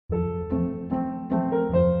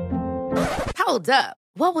Hold up.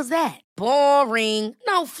 What was that? Boring.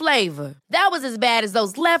 No flavor. That was as bad as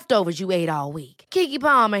those leftovers you ate all week. Keke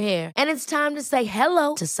Palmer here, and it's time to say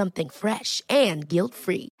hello to something fresh and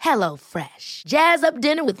guilt-free. Hello Fresh. Jazz up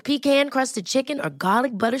dinner with pecan-crusted chicken or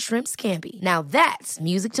garlic butter shrimp scampi. Now that's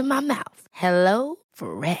music to my mouth. Hello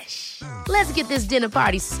Fresh. Let's get this dinner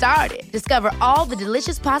party started. Discover all the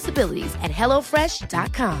delicious possibilities at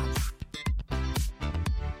hellofresh.com.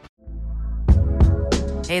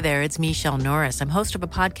 Hey there, it's Michelle Norris. I'm host of a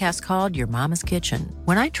podcast called Your Mama's Kitchen.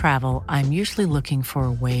 When I travel, I'm usually looking for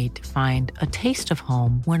a way to find a taste of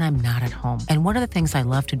home when I'm not at home. And one of the things I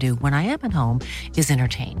love to do when I am at home is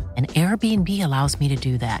entertain. And Airbnb allows me to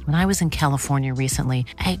do that. When I was in California recently,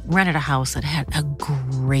 I rented a house that had a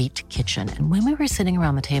great kitchen. And when we were sitting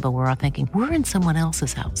around the table, we were all thinking, we're in someone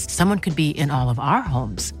else's house. Someone could be in all of our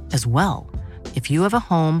homes as well. If you have a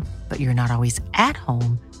home, but you're not always at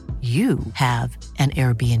home, you have an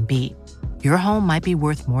Airbnb. Your home might be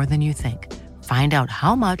worth more than you think. Find out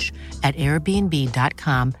how much at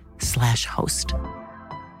airbnb.com/host.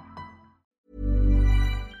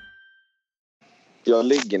 Jag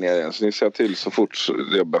ligger ner igen, så ni ser till så fort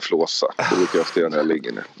jag börjar flåsa. Det brukar jag ofta göra när jag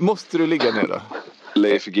ligger ner. Måste du ligga ner då?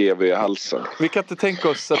 Leif GW i halsen. Vi kan inte tänka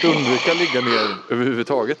oss att undvika ligga ner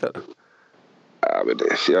överhuvudtaget eller? Ja, men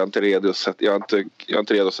jag är inte redo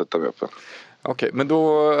att sätta mig upp. Okej, men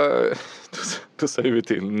då säger vi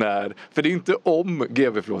till när. För det är inte om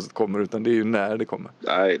GV-flåset kommer, utan det är ju när det kommer.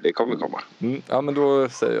 Nej, det kommer komma. Ja, men då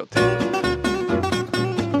säger jag till.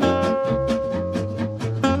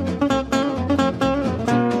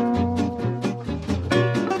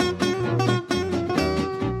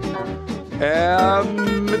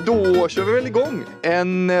 Då kör vi väl igång.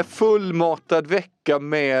 En fullmatad vecka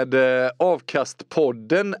med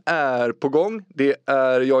Avkastpodden är på gång. Det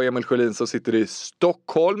är jag, Emil Sjölin, som sitter i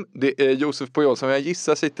Stockholm. Det är Josef Pujol som jag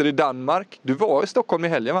gissar sitter i Danmark. Du var i Stockholm i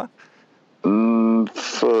helgen, va?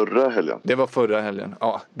 Förra helgen. Det var förra helgen.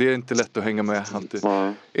 Ja, det är inte lätt att hänga med alltid.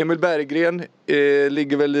 Nej. Emil Berggren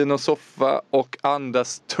ligger väl i någon soffa och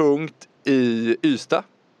andas tungt i Ystad.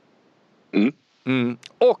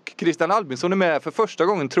 Och Christian Albinsson är med för första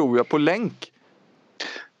gången, tror jag, på länk.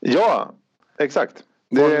 Ja, exakt.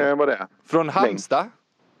 Det var det. Från Halmstad.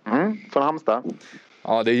 Från Halmstad.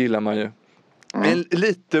 Ja, det gillar man ju. En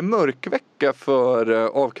lite mörk vecka för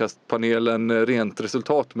avkastpanelen rent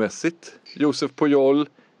resultatmässigt. Josef Pujol,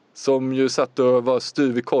 som ju satt och var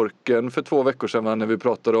styv i korken för 2 veckor sedan när vi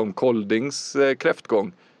pratade om Koldings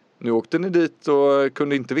kräftgång. Nu åkte ni dit och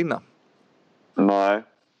kunde inte vinna. Nej.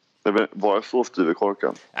 Det var så styv i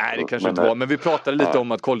korken. Nej, det kanske inte var. Men vi pratade lite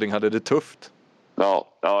om att Kolding hade det tufft. Ja.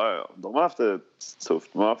 De har haft det tufft.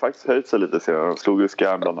 De har faktiskt höjt sig lite senare. De slog ju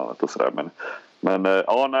Skam bland annat och sådär. Men det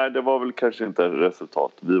var väl kanske inte ett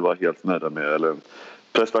resultat vi var helt nöjda med. Eller en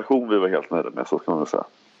prestation vi var helt nöjda med, så ska man väl säga.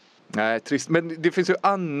 Nej, trist. Men det finns ju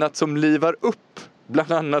annat som livar upp.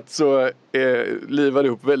 Bland annat så livar det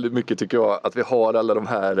upp väldigt mycket, tycker jag, att vi har alla de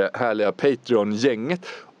här härliga Patreon-gänget.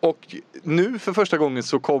 Och nu för första gången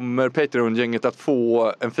så kommer Patreon-gänget att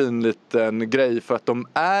få en fin liten grej för att de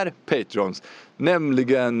är Patrons.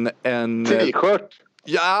 Nämligen en t-shirt.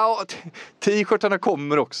 Ja, t-shirtarna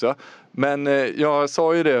kommer också. Men jag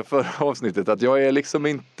sa ju det för avsnittet att jag är liksom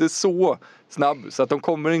inte så snabb, så att de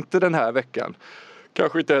kommer inte den här veckan.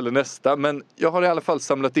 Kanske inte heller nästa, men jag har i alla fall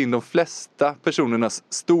samlat in de flesta personernas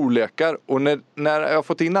storlekar. Och när jag har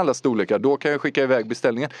fått in alla storlekar, då kan jag skicka iväg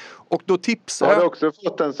beställningen. Och då tipsar jag... Har du också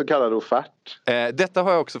fått en så kallad offert? Detta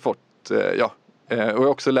har jag också fått, ja. Och jag har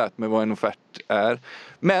också lärt mig vad en offert är.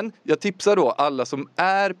 Men jag tipsar då alla som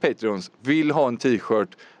är Patreons, vill ha en t-shirt,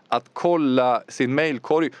 att kolla sin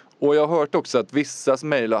mailkorg. Och jag har hört också att vissas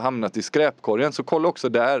mail har hamnat i skräpkorgen, så kolla också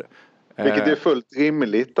där. Vilket är fullt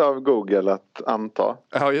rimligt av Google att anta.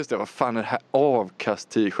 Ja, just det. Vad fan är det här?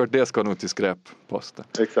 Avkast-t-shirt, det ska nog till skräpposten.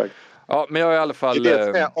 Exakt. Ja, men jag är i alla fall... Det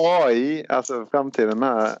är AI, alltså framtiden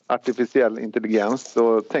med artificiell intelligens,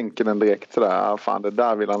 så tänker den direkt sådär, fan det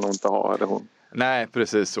där vill han nog inte ha, eller hon. Nej,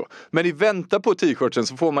 precis så. Men i väntan på t-shirten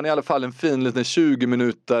så får man i alla fall en fin liten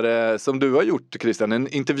 20-minutare som du har gjort, Christian. En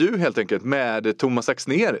intervju helt enkelt med Thomas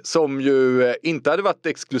Axner, som ju inte hade varit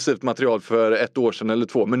exklusivt material för 1 år sedan eller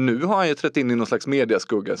 2. Men nu har han ju trätt in i någon slags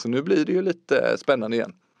mediaskugga, så nu blir det ju lite spännande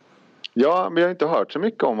igen. Ja, vi har inte hört så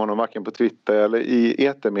mycket om honom varken på Twitter eller i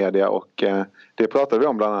etermedia, och det pratade vi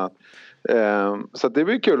om bland annat. Så det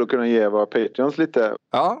blir kul att kunna ge våra Patreons lite...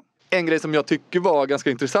 Ja. En grej som jag tycker var ganska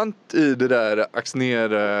intressant i det där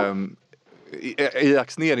i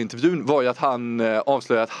Axner-intervjun var ju att han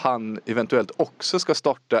avslöjade att han eventuellt också ska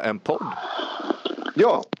starta en podd.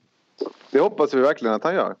 Ja, det hoppas vi verkligen att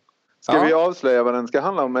han gör. Ska vi avslöja vad den ska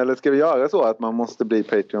handla om? Eller ska vi göra så att man måste bli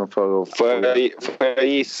Patreon för att... Får jag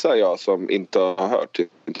gissa, jag som inte har hört?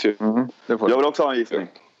 Jag vill också ha en gissning.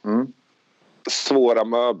 Svåra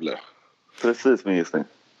möbler. Precis min gissning.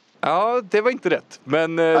 Ja, det var inte rätt.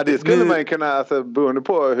 Men, det skulle man ju kunna, alltså, beroende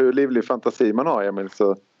på hur livlig fantasi man har, Emil,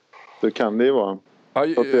 så kan det ju vara.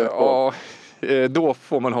 Då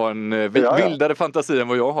får man ha en vildare fantasi än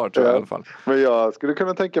vad jag har, tror jag i alla fall. Men jag skulle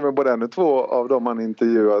kunna tänka mig både en och två av dem man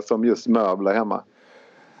intervjuar som just möbler hemma.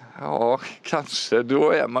 Ja, kanske.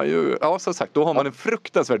 Då är man ju... Ja, som sagt, då har man en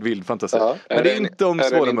fruktansvärt vild fantasi. Ja. Men det är inte om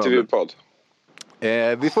svåra möbler. Intervjupodd?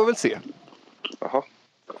 Vi får väl se. Jaha.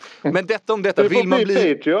 Men detta om detta, vill man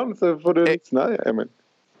bli Patreon så får du lyssna, Emil.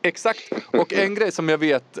 Exakt. Och en grej som jag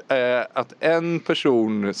vet att en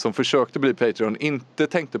person som försökte bli Patreon inte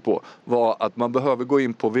tänkte på var att man behöver gå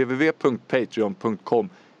in på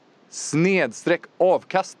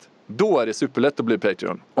www.patreon.com/avkast. Då är det superlätt att bli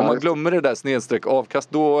Patreon. Om man glömmer det där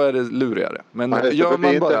 /avkast, då är det lurigare. Men gör man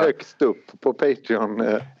det är bara... inte högst upp på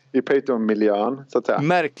Patreon, i Patreon-miljön, så att säga.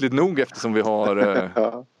 Märkligt nog, eftersom vi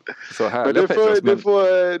har... Så men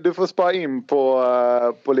du får spara in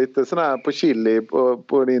på lite sån här på chili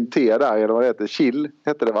på din te där, eller vad det heter, chill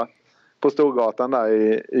heter det, va? På Storgatan där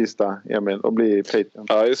i Ystad, Emil, och bli Patreon.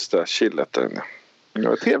 Ja, just det, chill heter det.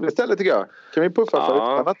 Ja, trevligt ställe tycker jag. Kan vi puffa för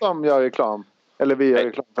utan att de gör reklam? Eller vi gör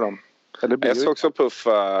reklam för dem? Eller jag ska också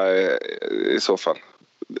puffa i så fall.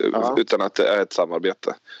 Utan att det är ett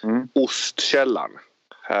samarbete. Ostkällan.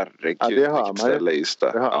 Herregud, vilket ställe i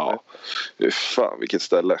Ystad. Ja, fan vilket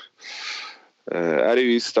ställe. Är det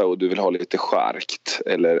Ystad och du vill ha lite skärkt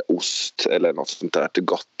eller ost eller något sånt där till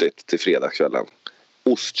gottigt till fredagskvällen.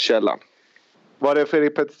 Ostkällan. Var det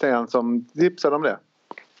Fredrik Pettersen som tipsade om det?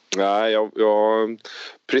 Nej, jag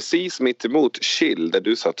precis mitt emot Chill, där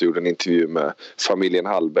du satt och gjorde en intervju med familjen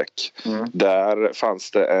Hallbäck. Där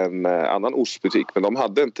fanns det en annan ostbutik, men de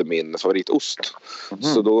hade inte min favoritost.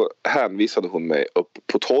 Så då hänvisade hon mig upp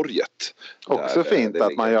på torget. Också fint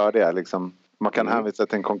att man gör det liksom. Man kan hänvisa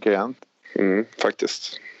till en konkurrent.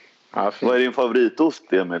 Faktiskt. Ja, vad är din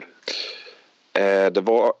favoritost, Emil? Det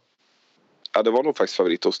var nog faktiskt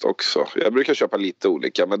favoritost också. Jag brukar köpa lite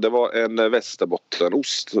olika, men det var en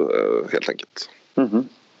Västerbottenost helt enkelt.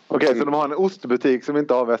 Okej, så de har en ostbutik som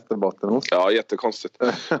inte har Västerbottenost? Ja, jättekonstigt. det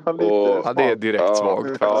är direkt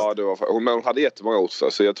svagt. Ja, men hon hade jättemånga ostar,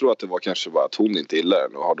 så jag tror att det var kanske bara att hon inte gillar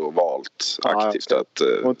den och har då valt aktivt att...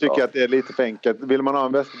 Hon tycker att det är lite för enkelt. Vill man ha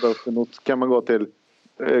en Västerbottenost kan man gå till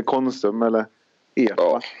Konsum eller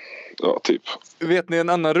Epa. Ja, typ. Vet ni en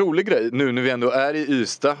annan rolig grej nu när vi ändå är i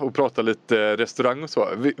Ystad och pratar lite restaurang och så.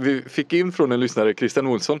 Vi fick in från en lyssnare, Christian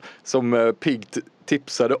Olsson, som piggt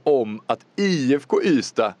tipsade om att IFK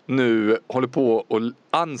Ystad nu håller på och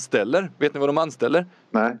anställer. Vet ni vad de anställer?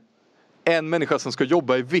 Nej. En människa som ska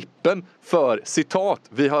jobba i Vippen för, citat,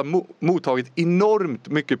 vi har mottagit enormt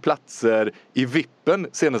mycket platser i Vippen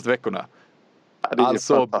senaste veckorna. Ja, det är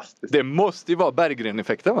alltså, det måste ju vara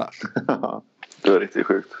Berggren-effekten, va? Det är riktigt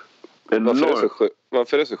sjukt.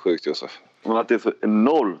 Varför är det så sjukt, Josef? Att det är så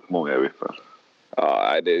enormt många i Vippen.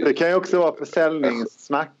 Det kan ju också vara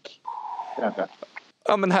försäljningssnack.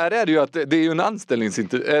 Ja, men här är det ju att det är ju en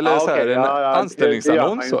anställningsannons.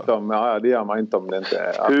 Det gör man inte om det inte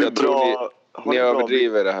är... Jag tror ni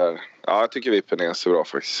överdriver det här. Ja, jag tycker Vippen är ganska bra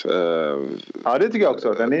faktiskt. Ja, det tycker jag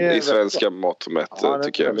också. Den är i svenska mått och mätt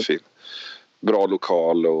tycker jag är fin. Bra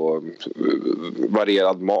lokal och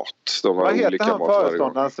varierad mat. Vad heter han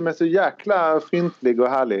föreståndaren som är så jäkla fryntlig och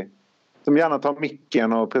härlig? Som gärna tar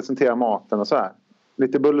micken och presenterar maten och så här.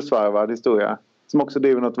 Lite bullsvarvad historia. Som också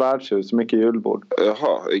driver något värdshus, mycket julbord.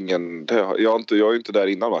 Jaha, jag är inte där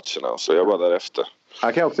innan matcherna, så jag var där efter.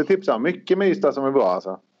 Jag kan också tipsa om mycket med Ystad som är bra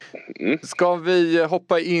alltså. Ska vi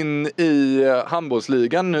hoppa in i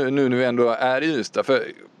handbollsligan nu när vi ändå är i Ystad? För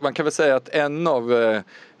man kan väl säga att en av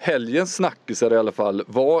helgens snackisar i alla fall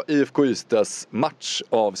var IFK Ystads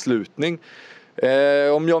matchavslutning.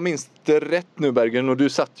 Om jag minns det rätt nu, Berggren, och du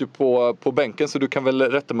satt ju på bänken så du kan väl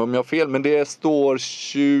rätta mig om jag har fel, men det står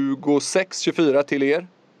 26-24 till er.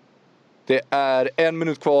 Det är 1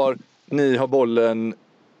 minut kvar, ni har bollen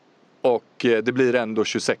och det blir ändå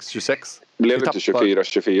 26-26. Blev det inte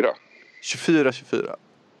 24-24? 24-24.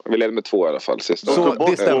 Vi ledde med 2 i alla fall sist. Så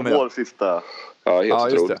det stämmer. Mål sista. Ja,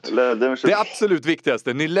 helt otroligt. Det absolut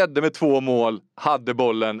viktigaste. Ni ledde med 2 mål, hade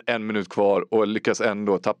bollen 1 minut kvar och lyckas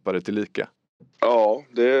ändå tappa det till lika. Ja,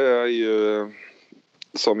 det är ju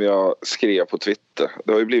som jag skrev på Twitter.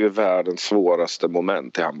 Det har ju blivit världens svåraste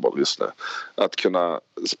moment i handboll just nu. Att kunna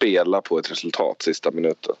spela på ett resultat sista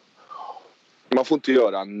minuten. Man får inte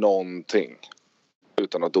göra någonting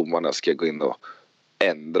utan att domarna ska gå in och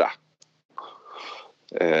ändra.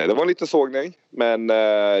 Det var en liten sågning, men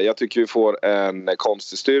jag tycker vi får en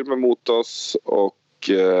konstig styrme mot oss, och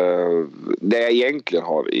det jag egentligen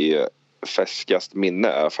har i färskast minne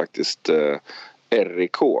är faktiskt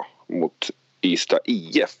RIK mot Ystad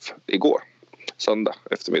IF igår, söndag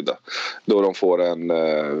eftermiddag, då de får en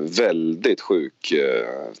väldigt sjuk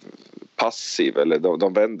passiv, eller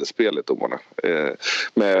de vänder spelet domarna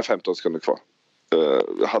med 15 sekunder kvar.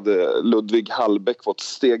 Hade Ludvig Hallbäck fått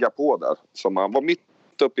stega på där, som han var mitt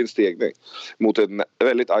upp i en stegning mot en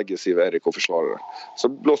väldigt aggressiv RIK-försvarare, så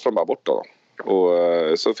blåste de bara bort dem,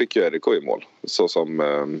 och så fick ju RIK i mål, så som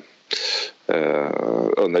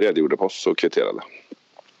Önnered gjorde på oss och kvitterade.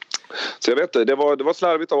 Så jag vet inte, det var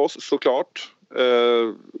slarvigt av oss såklart,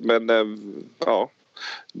 men ja,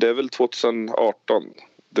 det är väl 2018.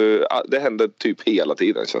 Det hände typ hela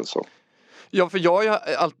tiden, känns så. Ja, för jag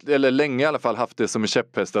har länge i alla fall haft det som en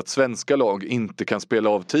käpphäst att svenska lag inte kan spela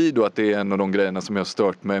av tid, och att det är en av de grejerna som jag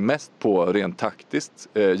stört mig mest på rent taktiskt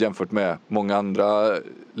jämfört med många andra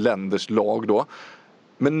länders lag då.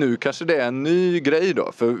 Men nu kanske det är en ny grej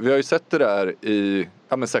då, för vi har ju sett det där i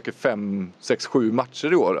säkert 5, 6, 7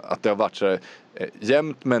 matcher i år, att det har varit så här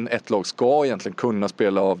jämnt, men ett lag ska egentligen kunna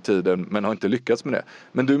spela av tiden men har inte lyckats med det.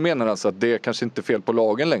 Men du menar alltså att det är kanske inte fel på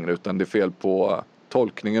lagen längre, utan det är fel på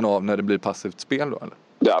tolkningen av när det blir passivt spel då, eller?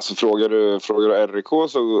 Ja, alltså frågar du RIK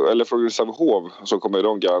eller frågar du Sävehof, så kommer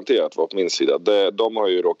de garanterat vara på min sida. De har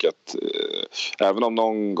ju råkat, även om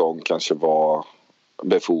någon gång kanske var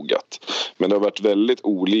befogat, men det har varit väldigt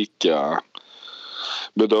olika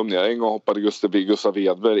bedömningar. En gång hoppade Gustav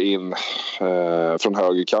Wedberg in från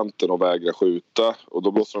högerkanten och vägrade skjuta, och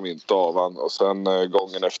då blåste de inte av han. Och sen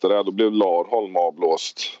gången efter det, då blev Larholm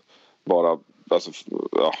avblåst bara, alltså,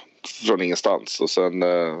 från ingenstans. Och sen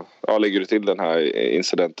lägger du till den här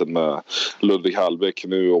incidenten med Ludvig Hallbäck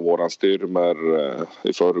nu och våran styrmer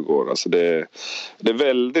i förrgår. Alltså det är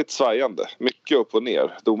väldigt svajande, mycket upp och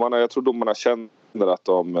ner. Jag tror domarna känner att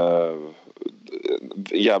de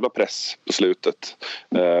jävla press på slutet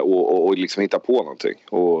och liksom hitta på någonting,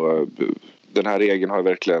 och den här regeln har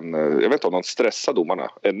verkligen, jag vet inte om de stressar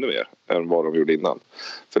domarna ännu mer än vad de gjorde innan,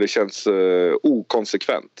 för det känns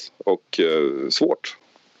okonsekvent och svårt.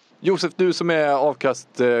 Josef, du som är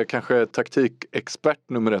avkast kanske taktikexpert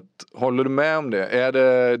nummer 1, håller du med om det? Är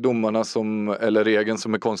det domarna eller regeln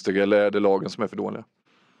som är konstiga, eller är det lagen som är för dåliga?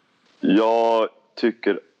 Jag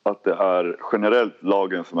tycker att det är generellt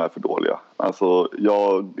lagen som är för dåliga. Alltså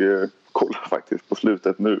jag kollar faktiskt på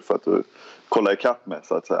slutet nu för att kolla ikapp med,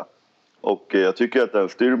 så att säga. Och jag tycker att den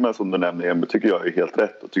styrmen som du nämner, tycker jag är helt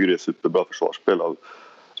rätt, och tycker det är superbra försvarsspel av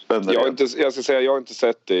jag har inte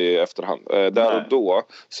sett det i efterhand. Där och då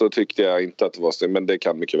så tyckte jag inte att det var styr, men det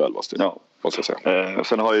kan mycket väl vara styr. Ja. Måste jag säga.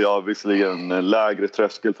 Sen har jag visserligen en lägre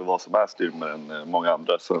tröskel för vad som är styrmer än många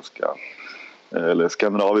andra svenska eller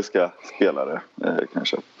skandinaviska spelare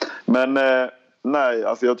kanske. Men nej,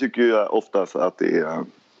 alltså jag tycker ju oftast att det är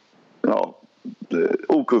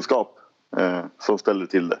okunskap som ställer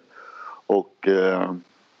till det. Och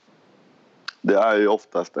det är ju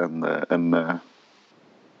oftast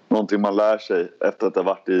någonting man lär sig efter att ha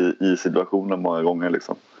varit i situationen många gånger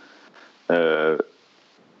liksom.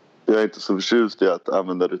 Jag är inte så förtjust i att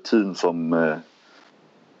använda rutin som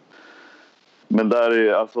men där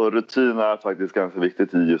är alltså rutin är faktiskt ganska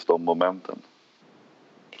viktigt i just de momenten.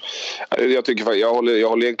 Jag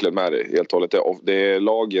håller egentligen med dig helt och hållet.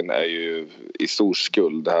 Lagen är ju i stor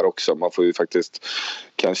skuld det här också. Man får ju faktiskt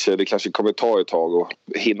det kanske kommer ta ett tag och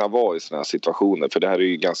hinna vara i såna här situationer, för det här är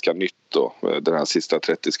ju ganska nytt då, den här sista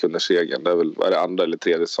 30 sekunders regeln. Det är det andra eller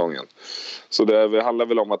tredje säsongen. Så det handlar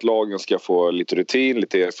väl om att lagen ska få lite rutin,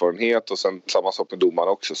 lite erfarenhet, och sen samma sak med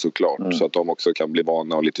domarna också såklart, så att de också kan bli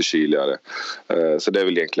vana och lite kyligare. Så det är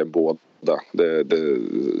väl egentligen båda.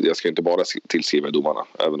 Jag ska inte bara tillskriva domarna,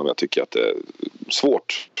 även om jag tycker att det är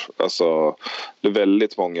svårt. Alltså, det är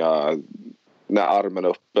väldigt många när armen är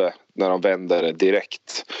uppe, när de vänder det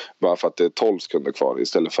direkt, bara för att det är 12 sekunder kvar,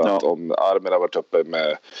 istället för att om armen har varit uppe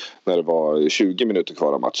när det var 20 minuter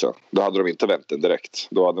kvar av matchen, då hade de inte vänt den direkt.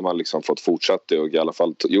 Då hade man liksom fått fortsätta och i alla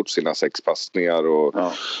fall gjort sina 6 passningar och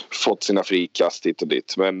fått sina frikast hit och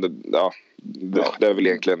dit. Men det är väl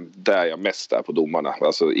egentligen där jag mest är på domarna.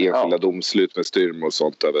 Alltså enskilda domslut med styrm och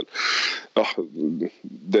sånt är väl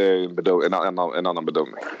det är en annan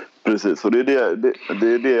bedömning. Precis, och det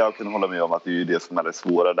är det jag kan hålla med om, att det är ju det som är det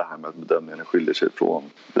svåra, det här med att bedömningen skiljer sig från,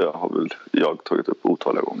 det har väl jag tagit upp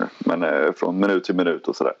otaliga gånger, men från minut till minut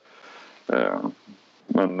och sådär.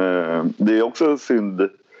 Men det är också synd,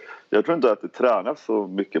 jag tror inte att det tränas så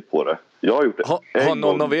mycket på det. Jag har gjort det Har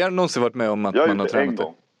någon av er någonsin varit med om att man har tränat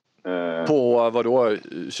det? På vadå?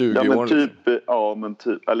 20 ja, men år? typ, ja, men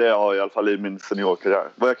typ. Eller ja, i alla fall i min seniorkarriär.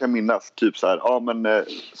 Vad jag kan minnas. Typ så här. Ja, men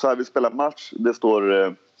så här vi spelar match. Det står...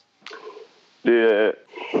 det är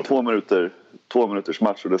 2 minuters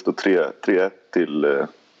match och det står 3-1 till...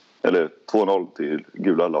 eller 2-0 till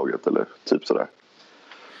gula laget. Eller typ sådär.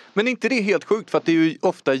 Men inte det är helt sjukt, för att det är ju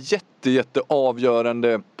ofta jätte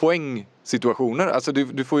avgörande poängsituationer. Alltså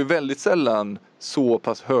du får ju väldigt sällan så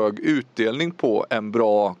pass hög utdelning på en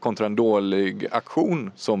bra kontra en dålig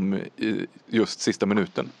aktion som i just sista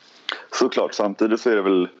minuten. Såklart, samtidigt så är det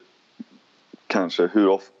väl kanske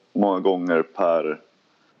hur många gånger per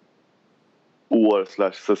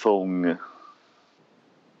år/säsong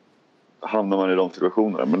hamnar man i de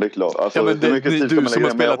situationerna. Men det är klart. Alltså, ja, men det är mycket tid du som har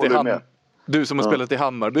spelat i Du som har spelat i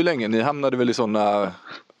Hammarby länge, ni hamnade väl i sådana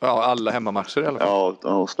alla hemmamatcher i alla fall?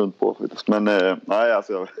 Ja, stund på faktiskt. Men nej,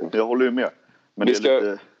 alltså, jag håller ju med. Men det är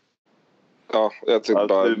lite... Ja, jag tycker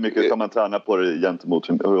bara... Hur mycket kan man träna på det gentemot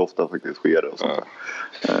hur ofta faktiskt sker det och sånt.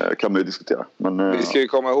 Kan man ju diskutera. Men, vi ska ju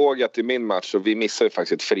komma ihåg att i min match så vi missade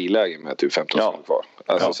faktiskt ett friläge med typ 15 sekunder kvar.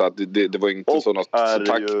 Alltså, så att det var inte så något så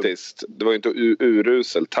taktiskt. Det var ju inte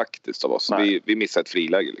uruselt taktiskt av oss. Vi missade ett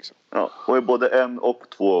friläge liksom. Ja, och är både 1 och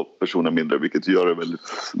 2 personer mindre, vilket gör det väldigt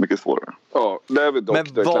mycket svårare. Ja, det är väl dock.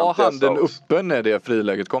 Men var handen uppe när det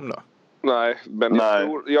friläget kom då? Nej, men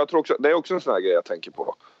jag tror också, det är också en sån här grej jag tänker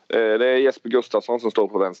på. Det är Jesper Gustafsson som står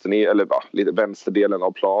på lite vänsterdelen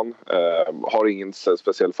av plan. Har ingen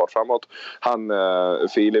speciell fart framåt.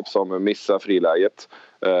 Filip som missar friläget.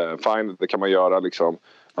 Fine, det kan man göra liksom.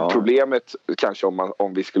 Ja. Problemet kanske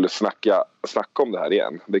om vi skulle snacka om det här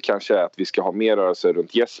igen. Det kanske är att vi ska ha mer rörelse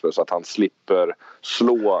runt Jesper så att han slipper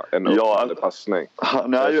slå en öppnande passning.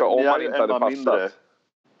 Om man inte hade passat.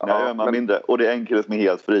 Mindre. Och det är en kille som är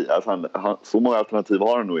helt fri. Alltså så många alternativ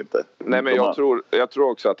har han nog inte. Nej, men jag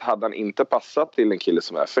tror också att hade han inte passat till en kille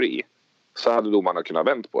som är fri så hade domarna kunnat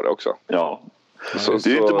vänt på det också. Ja. Det är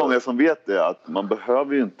ju inte många som vet det. Att man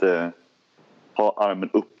behöver ju inte ha armen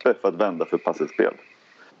uppe för att vända för passespel.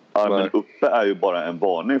 Armen uppe är ju bara en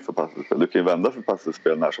varning för passespel. Du kan ju vända för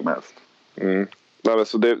passespel när som helst. Mm. Nej,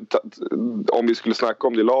 så om vi skulle snacka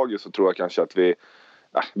om det laget så tror jag kanske att vi...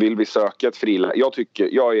 Vill vi söka ett friläge?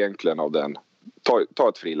 Jag är egentligen av den. Ta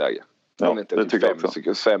ett friläge. Ja, inte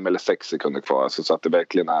typ 5 eller 6 sekunder kvar. Alltså, så att det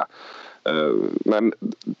verkligen är... men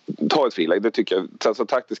ta ett friläge. Det tycker jag. Alltså,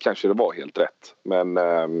 taktiskt kanske det var helt rätt. Men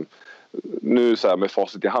nu så här med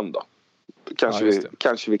facit i hand då.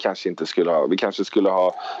 Kanske vi inte skulle ha... Vi kanske skulle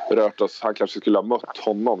ha rört oss... Han kanske skulle ha mött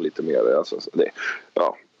honom lite mer. Alltså, det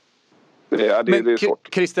är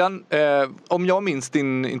svårt. Christian, om jag minns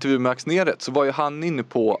din intervju med Axnér rätt så var ju han inne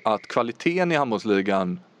på att kvaliteten i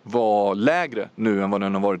handbollsligan var lägre nu än vad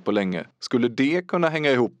den har varit på länge. Skulle det kunna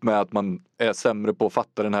hänga ihop med att man är sämre på att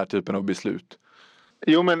fatta den här typen av beslut?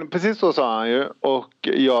 Jo, men precis så sa han ju. Och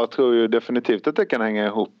jag tror ju definitivt att det kan hänga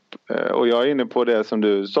ihop. Och jag är inne på det som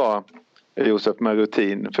du sa, Josef, med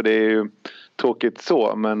rutin. För det är ju tråkigt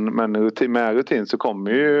så. Men med rutin så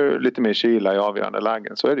kommer ju lite mer kyla i avgörande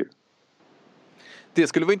lägen. Så är det ju. Det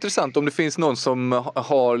skulle vara intressant om det finns någon som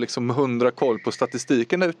har liksom 100 koll på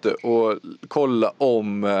statistiken ute och kolla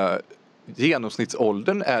om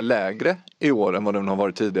genomsnittsåldern är lägre i år än vad den har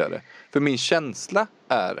varit tidigare. För min känsla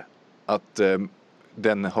är att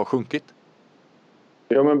den har sjunkit.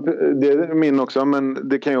 Ja, men det är min också, men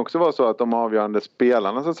det kan ju också vara så att de avgörande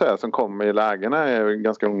spelarna så att säga som kommer i lägena är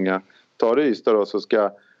ganska unga. Tar det Ystad då så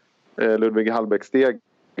ska Ludvig Hallbäck stega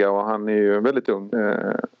och han är ju väldigt ung.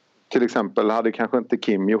 Till exempel hade kanske inte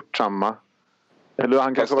Kim gjort samma. Eller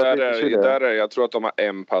han kanske jag tror att de har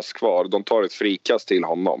en pass kvar. De tar ett frikast till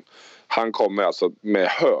honom. Han kommer alltså med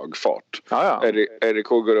hög fart. Ja. Erik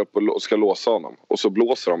går upp och ska låsa honom. Och så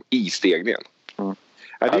blåser de i stegningen. Mm.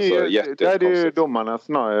 Ja, det är ju domarna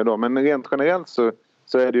snarare då. Men rent generellt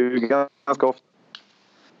så är det ju ganska ofta.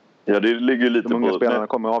 Ja, det ligger lite de unga spelarna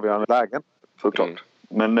kommer i avgörande lägen. Såklart.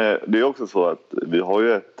 Men det är också så att vi har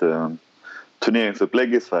ju ett...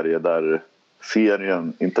 turneringsupplägg i Sverige där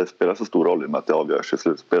serien inte spelar så stor roll i och med att det avgörs i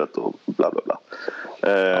slutspelet och bla bla bla.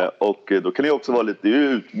 Och då kan det också vara lite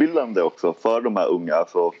utbildande också för de här unga.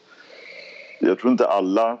 Alltså, jag tror inte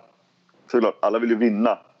såklart alla vill ju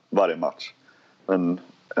vinna varje match. Men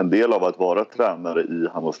en del av att vara tränare i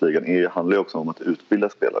handbollsligan handlar ju också om att utbilda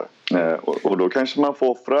spelare. Och då kanske man får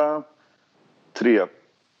offra 3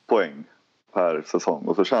 poäng per säsong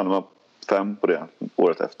och så tjänar man 5 på det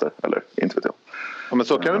året efter, eller inte vet jag. Ja, men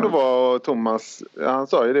så kan det nog vara. Thomas, han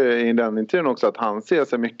sa ju det i den intervjun också, att han ser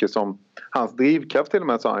sig mycket som, hans drivkraft till och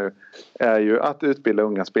med sa han ju, är ju att utbilda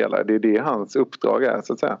unga spelare. Det är det hans uppdrag är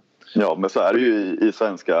så att säga. Ja, men så är det ju i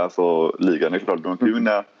svenska alltså, ligan. Det är klart, de kan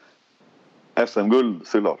vinna SM-guld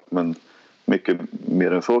såklart, men mycket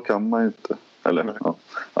mer än så kan man ju inte. Eller, ja,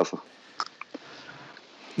 alltså.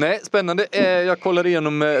 Nej, spännande. Jag kollar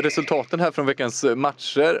igenom resultaten här från veckans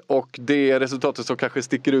matcher och det resultatet som kanske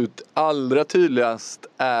sticker ut allra tydligast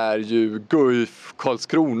är ju Guif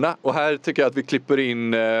Karlskrona. Och här tycker jag att vi klipper in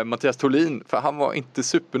Mattias Tholin, för han var inte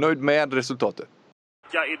supernöjd med resultatet.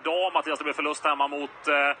 Idag, Mattias, det blev förlust hemma mot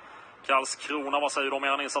Karlskrona. Vad säger du om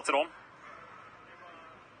er insats idag?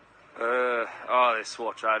 Ja, det är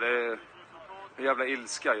svårt så här. Det är en jävla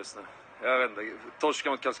ilska just nu. Jag vet inte,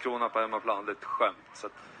 torska mot Karlskrona på hemmaplan, det är ett skämt. Så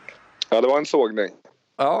att... Ja, det var en sågning.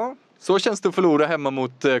 Ja, så känns det att förlora hemma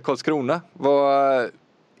mot Karlskrona.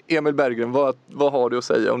 Emil Berggren, vad har du att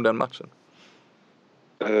säga om den matchen?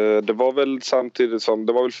 Det var väl samtidigt som,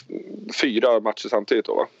 det var väl 4 matcher samtidigt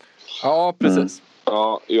då, va? Ja, precis.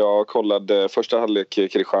 Ja, jag kollade första halvlek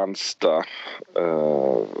Kristianstad.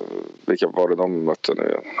 Vilka var det de mötte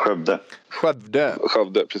nu? Skövde,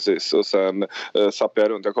 precis. Och sen sappade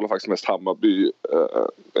jag runt. Jag kollade faktiskt mest Hammarby.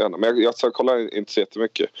 Men jag kollade inte så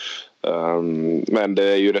jättemycket. Men det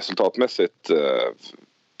är ju resultatmässigt.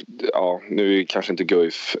 Ja, nu är kanske inte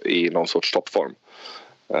Guif i någon sorts toppform.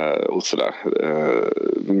 Och sådär.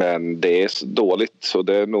 Men det är dåligt. Så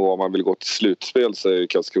det är nog, om man vill gå till slutspel så är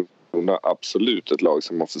Karlskrona absolut ett lag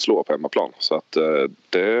som måste slå på hemmaplan. Så att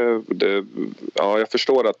ja, jag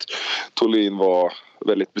förstår att Tholin var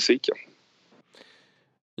väldigt besviken.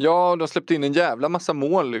 Ja, de släppte in en jävla massa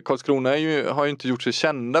mål. Karlskrona har ju inte gjort sig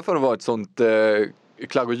kända för att vara ett sånt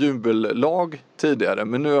klagg- och jubellag tidigare.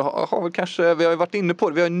 Men nu har vi kanske, vi har ju varit inne på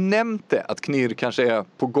det, vi har ju nämnt det, att Knirr kanske är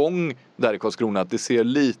på gång där i Karlskrona. Att det ser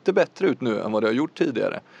lite bättre ut nu än vad det har gjort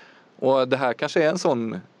tidigare. Och det här kanske är en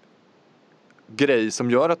sån grej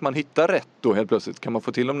som gör att man hittar rätt då helt plötsligt. Kan man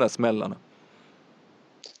få till de där smällarna?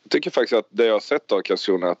 Jag tycker faktiskt att det jag har sett av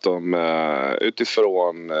Karlskrona, att de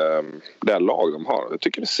utifrån det lag de har, jag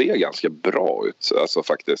tycker det ser ganska bra ut. Alltså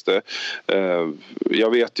faktiskt.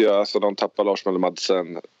 Jag vet ju, alltså de tappar Lars Möller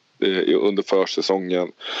Madsen under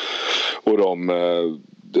försäsongen. Och de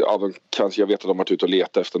kanske, jag vet att de har varit ute och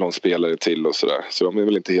letat efter någon spelare till och sådär. Så de är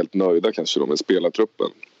väl inte helt nöjda kanske med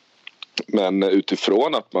spelartruppen. Men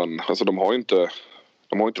utifrån att de har ju inte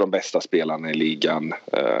de bästa spelarna i ligan.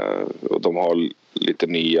 Och de har lite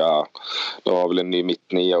nya, de har väl en ny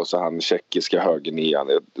mittnia och så han tjeckiska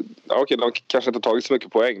högernian. Okej, de kanske inte tagit så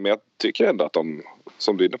mycket poäng, men jag tycker ändå att de,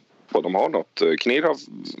 som du är inne på, de har något. Knirr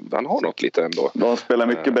han har något lite ändå. De spelar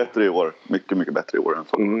mycket bättre i år. Mycket bättre i år än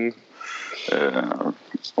förra.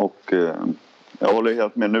 Jag håller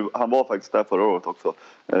helt med nu. Han var faktiskt där förra året också.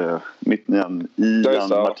 Mittnian Ian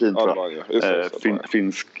Martin,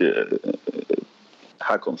 finsk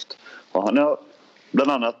härkomst. Och han har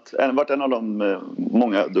bland annat varit en av de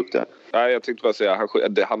många duktiga. Nej, jag tänkte bara säga,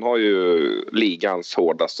 han har ju ligans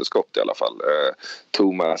hårdaste skott i alla fall.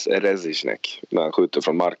 Tomas Rezicnek när han skjuter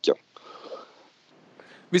från marken.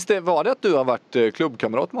 Visst var det att du har varit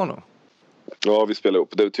klubbkamrat med honom? Ja, vi spelade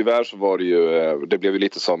ihop. Tyvärr så var det ju, det blev ju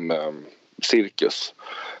lite som cirkus.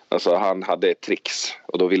 Alltså han hade ett tricks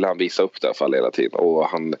och då ville han visa upp det i alla fall hela tiden. Och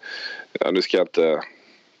nu ska jag inte...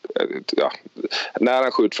 Ja, när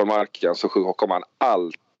han skjuter från marken så kommer han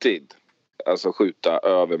alltid skjuta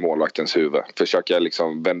över målvaktens huvud. Försöka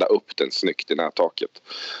liksom vända upp den snyggt i nättaket.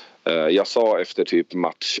 Jag sa efter typ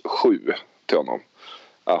match 7 till honom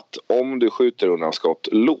att om du skjuter undanskott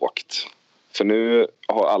lågt, för nu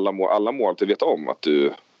har alla mål att veta om att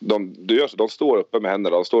de gör så, de står uppe med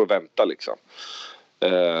händerna, de står och väntar liksom.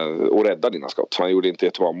 Och räddar dina skott. Han gjorde inte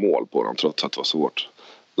ett bra mål på dem trots att det var svårt.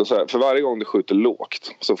 För varje gång du skjuter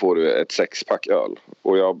lågt så får du ett 6-pack öl.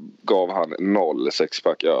 Och jag gav han 0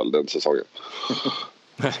 6-pack öl den säsongen.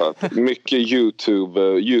 Så att mycket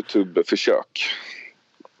YouTube-försök.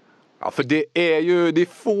 Ja, för det är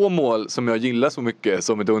få mål som jag gillar så mycket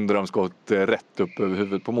som ett underarmskott rätt upp över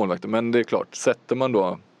huvudet på målvakten. Men det är klart, sätter man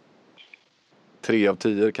då 3 av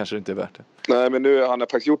 10 kanske det inte är värt det. Nej, men nu han har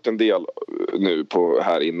faktiskt gjort en del nu på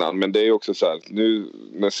här innan. Men det är också så här, nu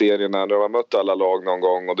när serierna, när de har mött alla lag någon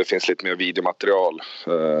gång och det finns lite mer videomaterial,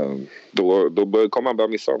 då kommer man börja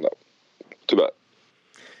missa dem där. Tyvärr.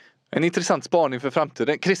 En intressant spaning för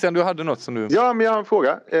framtiden. Christian, du hade något som du... Ja, men jag har en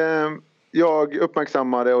fråga. Jag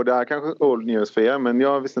uppmärksammade, och det här kanske old news för er, men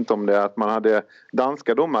jag visste inte om det, att man hade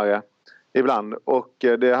danska domare ibland. Och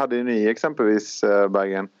det hade ni exempelvis,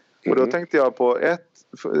 Bergen. Och då tänkte jag på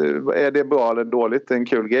är det bra eller dåligt, en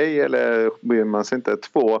kul grej, eller bryr man sig inte?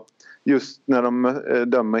 2, just när de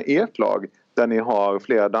dömer ert lag där ni har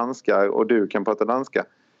flera danskar och du kan prata danska,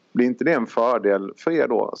 blir inte det en fördel för er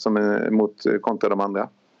då som mot kontra de andra?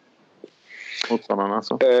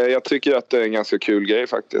 Jag tycker att det är en ganska kul grej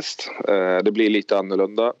faktiskt. Det blir lite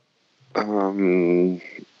annorlunda.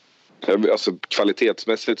 Alltså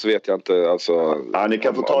kvalitetsmässigt så vet jag inte. Alltså, ni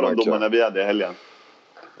kan få ta de domarna vi hade i helgen.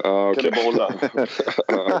 Okay. Kan du behålla?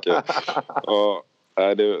 Okay.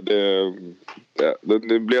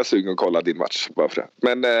 Nu blir jag sugen att kolla din match bara för det.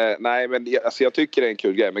 Men alltså, jag tycker det är en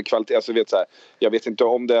kul grej. Men kvalitet, alltså, jag vet inte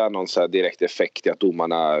om det är någon så här direkt effekt i att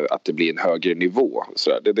domarna, att det blir en högre nivå.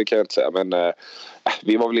 Så det kan jag inte säga. Men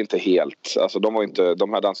vi var väl inte helt, alltså de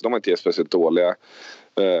var inte speciellt dåliga.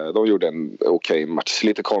 De gjorde en okej match.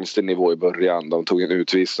 Lite konstig nivå i början. De tog en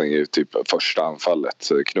utvisning i typ första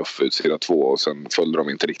anfallet. Knuff ut sida 2 och sen följde de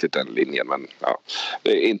inte riktigt den linjen. Men ja,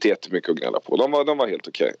 det är inte jättemycket att gnälla på. De var helt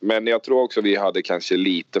okej. Men jag tror också vi hade kanske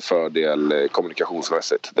lite fördel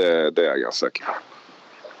kommunikationsmässigt. Det är jag ganska säker på.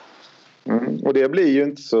 Och det blir ju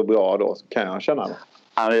inte så bra då, kan jag känna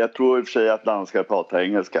det. Jag tror i och för sig att danskar pratar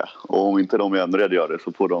engelska. Och om inte de i Önnered gör det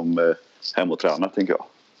så får de hem och träna, tänker jag.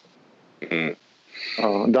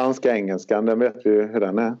 Ja, danska engelskan, den vet vi ju hur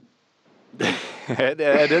den är.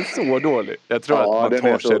 Är den så dålig? Jag tror att man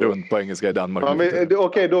tar sig runt på engelska i Danmark.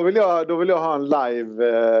 Okej, då vill jag ha en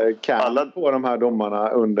live cam på de här domarna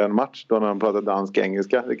under en match då när de pratar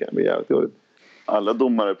dansk-engelska. Det kan bli jävligt roligt. Alla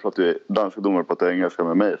danska domare pratar engelska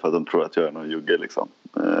med mig för att de tror att jag är någon jugge liksom.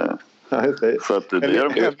 Så att det gör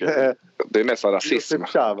de mycket. Det är nästan rasism.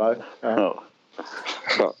 Ja.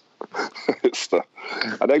 Just det.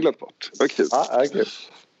 Ja, det har jag glömt bort. Vad kul. Ja, kul.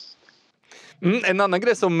 En annan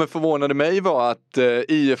grej som förvånade mig var att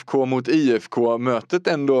IFK mot IFK-mötet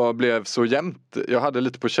ändå blev så jämnt. Jag hade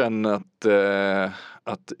lite på känn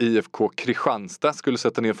att IFK Kristianstad skulle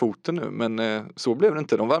sätta ner foten nu. Men så blev det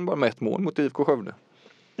inte. De vann bara med 1 mål mot IFK Skövde.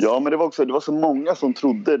 Ja, men det var så många som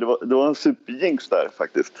trodde. Det var en superjinx där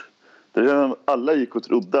faktiskt. Alla gick och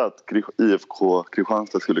trodde att IFK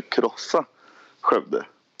Kristianstad skulle krossa Skövde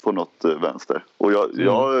på något vänster. Och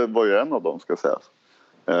jag var ju en av dem, ska sägas.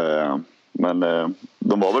 Men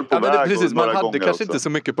de var väl på väg. Precis, man hade kanske också inte så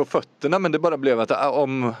mycket på fötterna, men det bara blev att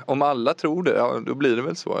om alla tror det, då blir det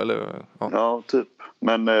väl så. Eller, ja, typ.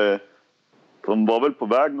 Men de var väl på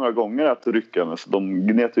väg några gånger att rycka, men så de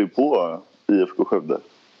gnetade ju på IFK Skövde.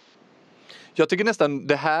 Jag tycker nästan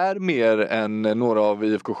det här mer än några av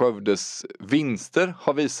IFK Skövdes vinster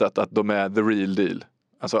har visat att de är the real deal.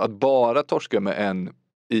 Alltså att bara torska med en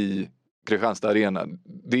i Kristianstad Arena,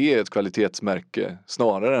 det är ett kvalitetsmärke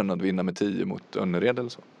snarare än att vinna med 10 mot Önnered eller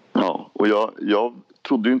så. Ja, och jag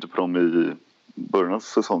trodde ju inte på dem i början av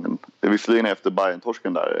säsongen. Visserligen efter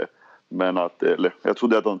Bayern-torsken där, men jag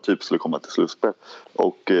trodde att de typ skulle komma till slutspel.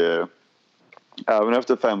 Och även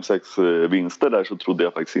efter 5-6 vinster där så trodde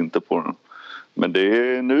jag faktiskt inte på dem. Men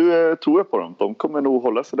nu tror jag på dem. De kommer nog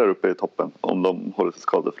hålla sig där uppe i toppen om de håller sig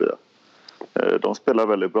skadefria. De spelar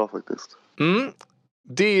väldigt bra faktiskt.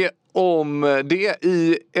 Om det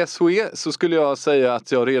i SHE så skulle jag säga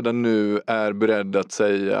att jag redan nu är beredd att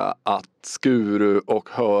säga att Skuru och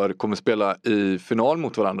Hör kommer spela i final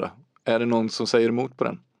mot varandra. Är det någon som säger emot på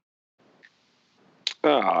den?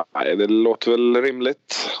 Ja, det låter väl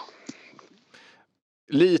rimligt.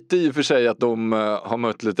 Lite i och för sig att de har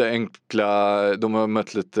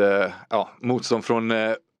mött lite motstånd från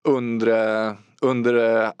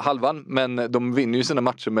under halvan, men de vinner ju sina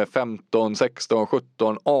matcher med 15, 16,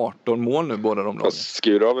 17, 18 mål nu, båda de lagen.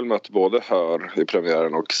 Skuru har väl mött både Hör i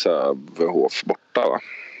premiären och Sävehof borta, va?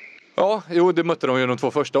 Ja, det mötte de ju de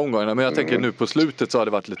 2 första omgångarna, men jag tänker nu på slutet så har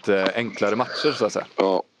det varit lite enklare matcher så att säga.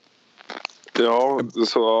 Ja,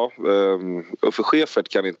 så Uffe Schäfert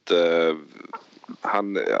kan inte,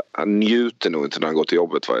 han njuter nog inte när han går till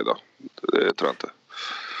jobbet varje dag. Det tror jag inte.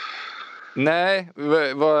 Nej,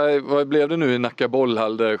 vad blev det nu i Nacka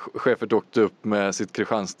bollhall där Schäfert åkte upp med sitt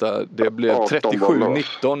Kristianstad? Det blev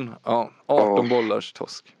 37-19. Ja, 18 bollars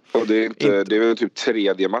tosk. Och det är väl typ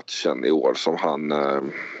 3:e matchen i år som han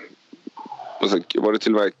var det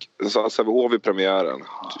till och med Sävehof i premiären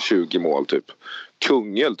 20 mål typ.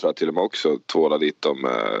 Kungälv tror jag till och med också tvålade dit dem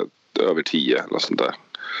över 10 eller sånt där.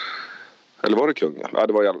 Eller var det Kungälv? Ja,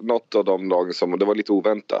 det var något av de lagen som, det var lite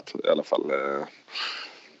oväntat i alla fall.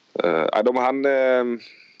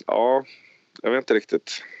 Jag vet inte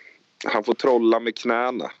riktigt. Han får trolla med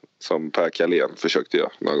knäna som Per Kalén försökte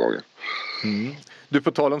göra några gånger. Du,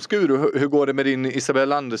 på tal om Skuru, hur går det med din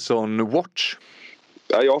Isabel Andersson watch?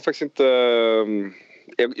 Ja, jag har faktiskt inte,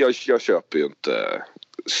 jag köper ju inte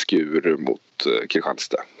Skuru mot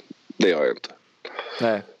Kristianstad. Det gör jag inte.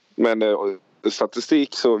 Nej. Men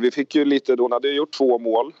statistik så vi fick ju lite, då hade jag gjort 2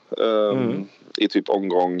 mål i typ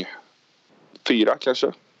omgång 4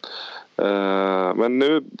 kanske. Men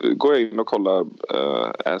nu går jag in och kollar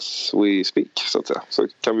as we speak så att säga. Så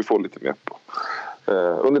kan vi få lite mer på.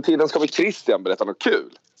 Under tiden ska vi Christian berätta något kul.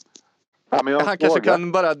 Han kanske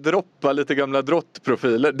kan bara droppa lite gamla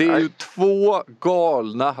drottprofiler. Det är ju 2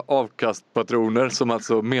 galna avkastpatroner som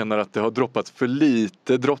alltså menar att det har droppats för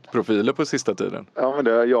lite drottprofiler på sista tiden. Ja,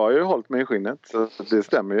 men jag har ju hållit mig i skinnet, så det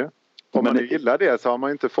stämmer ju. Om man gillar det så har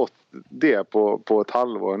man inte fått det på ett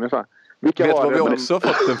halvår ungefär. Vet du vad vi också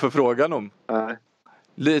fått en förfrågan om? Nej.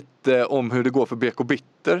 Lite om hur det går för BK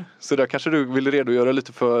Bitter. Så där kanske du vill redogöra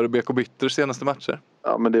lite för BK Bitters senaste matcher.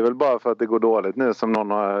 Ja, men det är väl bara för att det går dåligt nu som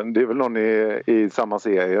det är väl någon i samma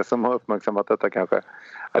serie som har uppmärksammat detta kanske.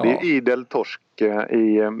 Ja, det är idel torsk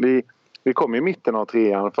vi kom i mitten av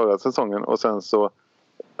 3:an förra säsongen och sen så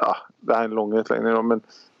det här är en lång utläggning då, men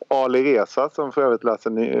Ali Reza som för övrigt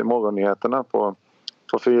läser morgonnyheterna på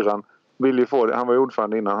 4:an vill ju få det, han var ju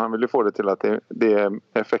ordförande innan, han ville få det till att det är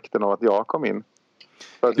effekten av att jag kom in.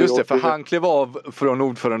 Just det, för han klev av från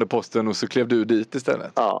ordförandeposten och så klev du dit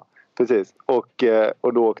istället. Ja, precis. Och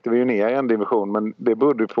då åkte vi ju ner en division, men det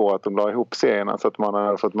berodde på att de la ihop serierna så att man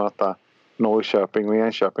hade fått möta Norrköping och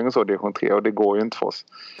Enköping och så division 3 och det går ju inte för oss.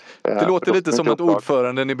 Det låter lite som att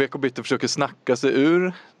ordföranden i BK Bitter försöker snacka sig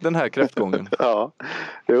ur den här kräftgången. Ja,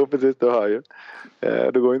 jo precis, du hör ju.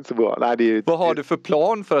 Det går inte så bra. Nej, vad har du för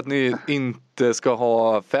plan för att ni inte ska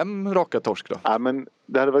ha 5 raka torsk då? Ja, men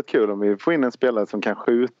det hade varit kul om vi får in en spelare som kan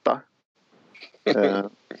skjuta.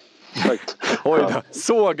 Oj då,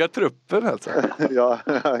 såga truppen alltså. Ja,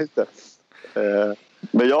 just det.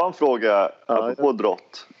 Men jag har en fråga apropå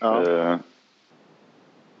drott.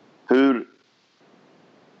 Hur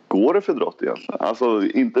går det för drott egentligen? Alltså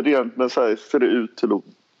inte rent, men så här, ser det ut till att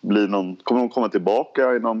bli kommer de komma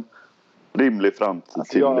tillbaka i någon rimlig framtid?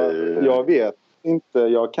 Alltså, jag vet inte,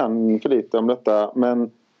 jag kan för lite om detta,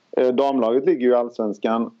 men damlaget ligger ju i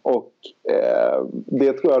Allsvenskan och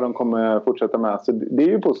det tror jag de kommer fortsätta med, så det är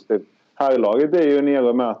ju positivt. Herrlaget är ju nere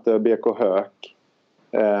och möter BK Höök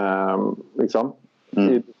i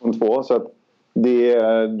division 2, så att det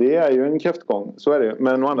är ju en kräftgång, så är det.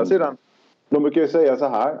 Men å andra sidan, de brukar ju säga så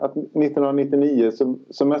här att 1999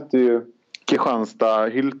 så mötte ju Kristianstad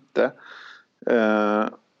Hylte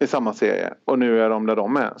i samma serie. Och nu är de där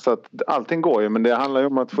de är. Så att allting går ju, men det handlar ju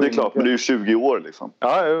om att få in... Det är klart, men det är ju 20 år liksom.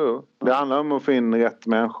 Ja, jo. Det handlar om att få in rätt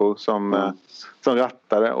människor som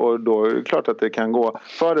rattar det. Och då är det klart att det kan gå.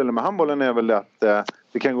 Fördelen med handbollen är väl att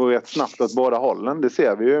det kan gå rätt snabbt åt båda hållen. Det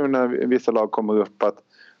ser vi ju när vissa lag kommer upp, att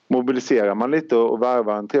mobiliserar man lite och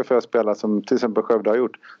värvar en 3-4 spelare som till exempel Skövde har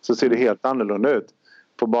gjort, så ser det helt annorlunda ut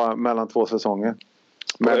på bara mellan 2 säsonger.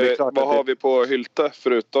 Men det är klart vad har vi på Hylte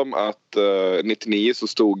förutom att 99 så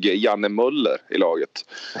stod Janne Möller i laget.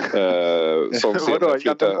 Som sedan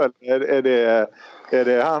flyttade... Är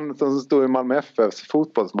det han som stod i Malmö FFs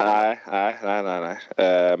fotbollsmål? Nej.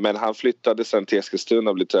 Men han flyttade sen till Eskilstuna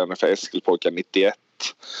och blev tränare för Eskilpojkar 91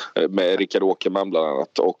 med Rickard Åkerman bland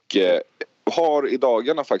annat, och har i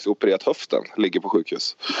dagarna faktiskt opererat höften, ligger på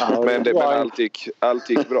sjukhus. Men allt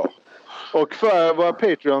gick bra. Och för våra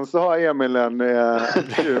Patreons så har Emil en med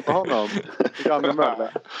honom. Janne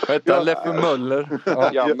Möller. Hette han Leffe Möller?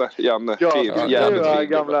 Janne. Ja,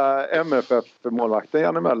 gamla MFF-målvakten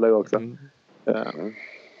Janne Möller också. Ja,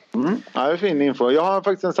 det är fin info. Jag har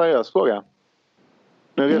faktiskt en seriös fråga.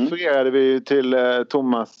 Nu refererade vi till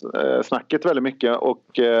Thomas snacket väldigt mycket, och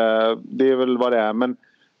det är väl vad det är. Men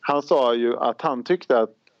han sa ju att han tyckte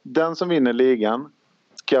att den som vinner ligan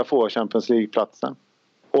ska få Champions League-platsen.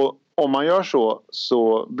 Och om man gör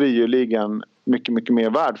så blir ju ligan mycket, mycket mer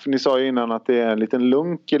värd. För ni sa ju innan att det är en liten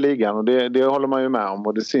lunk i ligan, och det håller man ju med om.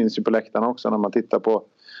 Och det syns ju på läktarna också när man tittar på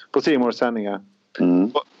C Mores sändningar.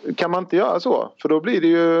 Kan man inte göra så? För då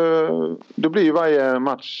blir ju varje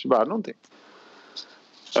match värd någonting.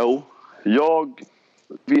 Jo, jag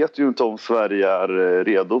vet ju inte om Sverige är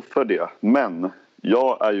redo för det. Men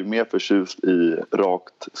jag är ju mer förtjust i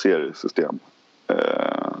rakt seriesystem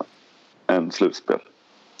än slutspel.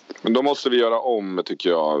 Men då måste vi göra om, tycker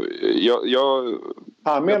jag.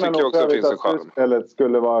 Han menar nog att slutspelet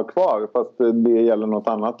skulle vara kvar, fast det gäller något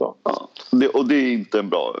annat då. Ja, och det är inte en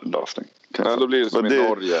bra lösning. Ja, då blir det som i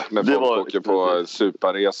Norge när folk åker på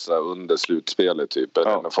superresa under slutspelet typ.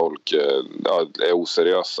 Eller när folk är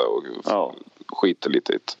oseriösa och skiter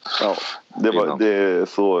lite i det. Ja, det är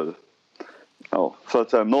så... Ja, så att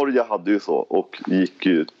säga, Norge hade ju så och gick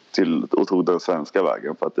ju till och tog den svenska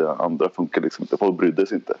vägen för att det andra funkar liksom inte. Folk brydde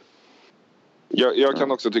sig inte. Jag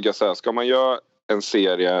kan också tycka så här, ska man göra en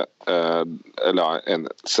serie eller en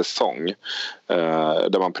säsong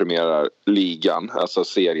där man premierar ligan, alltså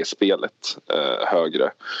seriespelet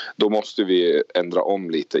högre, då måste vi ändra om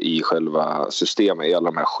lite i själva systemet, i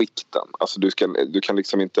alla de här skikten. Alltså du kan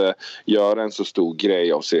liksom inte göra en så stor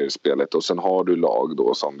grej av seriespelet och sen har du lag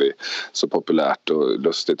då som vi så populärt och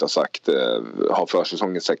lustigt har sagt har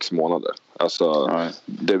försäsongen 6 månader. Alltså,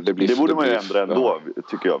 det borde man ju ändra ändå,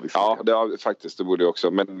 tycker jag. Ja, faktiskt, det borde jag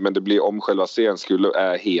också. Men det blir, om själva serien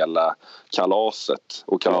är hela kalaset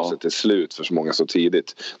och kalaset är slut för så många så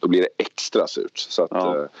tidigt, då blir det extra surt. Så att,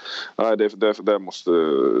 det måste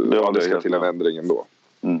det ska till en ändring ändå.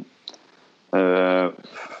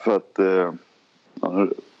 För att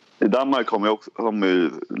i Danmark kommer ju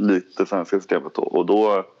lite svenska systemet då, och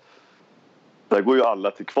då där går ju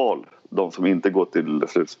alla till kval, de som inte går till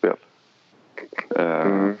slutspel.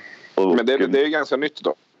 Men det är ganska nytt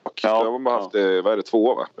då. Ja, de har haft, vad är det, 2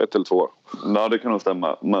 år va? 1 eller 2 år. Ja, det kan nog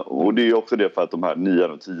stämma. Och det är ju också det för att de här 9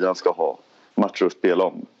 och 10 ska ha matcher att spela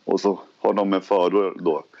om. Och så har de en fördel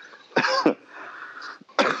då.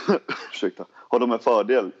 Ursäkta. Har de en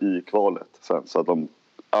fördel i kvalet sen, så att de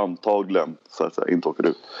antagligen så att säga inte åker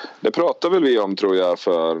ut. Det pratade väl vi om, tror jag,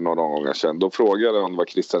 för några gånger sedan. Då frågade hon vad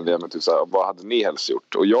Christian Lemet sa, vad hade ni helst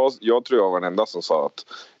gjort? Och jag tror jag var den enda som sa att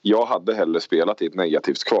jag hade hellre spelat i ett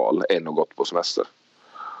negativt kval än att gått på semester.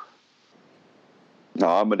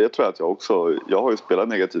 Ja, men det tror jag att jag också. Jag har ju spelat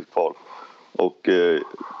negativt kval. Och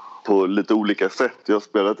på lite olika sätt. Jag har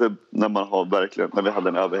spelat det när vi hade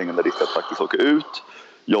en överhängande risk att faktiskt åka ut.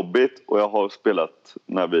 Jobbigt. Och jag har spelat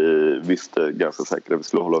när vi visste ganska säkert att vi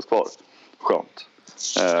skulle hålla oss kvar. Skönt.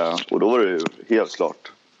 Och då var det ju helt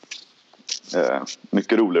klart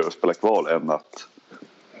mycket roligare att spela kval än att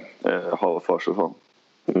ha försäsong.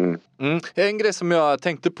 En grej som jag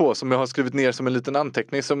tänkte på, som jag har skrivit ner som en liten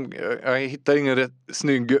anteckning, som jag hittar ingen rätt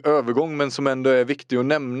snygg övergång, men som ändå är viktig att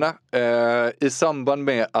nämna, i samband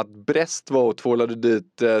med att Brest var och tvålade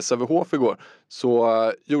dit Sävehof igår,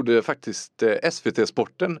 så gjorde faktiskt SVT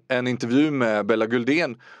Sporten en intervju med Bella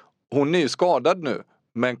Guldén. Hon är ju skadad nu,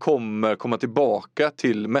 men kommer komma tillbaka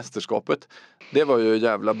till mästerskapet. Det var ju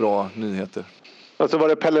jävla bra nyheter. Och så var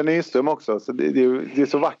det Pelle Nyström också. Så det är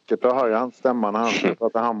så vackert att höra hans stämma när han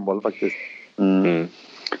pratar handboll faktiskt.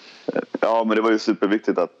 Ja, men det var ju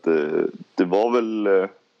superviktigt att det var väl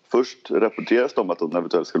först rapporteras om att hon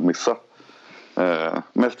eventuellt skulle missa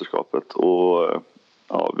mästerskapet. Och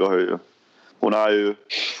ja, hon är ju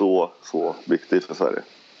så viktig för Sverige.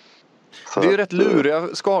 Det är ju rätt luriga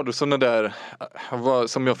skador sådana där,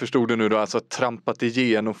 som jag förstod det nu då, alltså trampat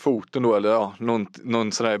igenom foten då, eller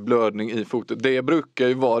någon sån där blödning i foten. Det brukar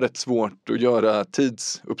ju vara rätt svårt att göra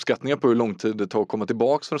tidsuppskattningar på hur lång tid det tar att komma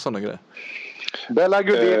tillbaka för sådana grejer. Bella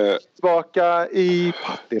Guldén tillbaka i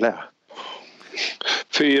Partille.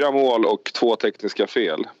 4 mål och 2 tekniska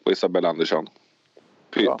fel på Isabella Andersson.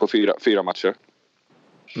 På 4 matcher.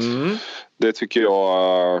 Det tycker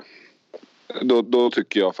jag... Då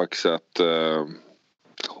tycker jag faktiskt att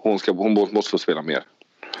hon måste få spela mer.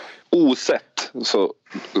 Osett så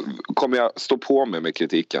kommer jag stå på mig med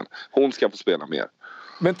kritiken. Hon ska få spela mer.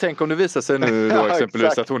 Men tänk om det visar sig nu då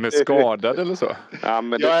exempelvis att hon är skadad eller så. Ja,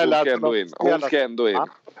 men det ska ändå in. Hon ska ändå in.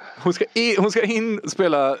 Hon ska in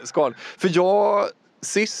spela skadad. För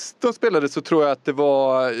sist de spelade så tror jag att det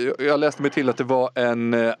var, jag läste mig till att det var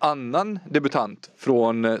en annan debutant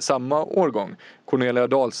från samma årgång, Cornelia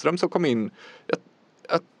Dahlström, som kom in.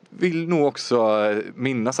 Jag vill nog också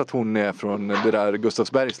minnas att hon är från det där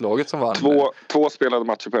Gustavsbergslaget som vann. 2 spelade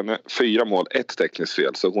matcher på henne, 4 mål, 1 tekniskt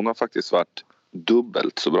fel, så hon har faktiskt varit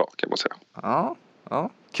dubbelt så bra, kan man säga. Ja,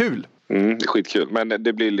 kul. Skitkul, men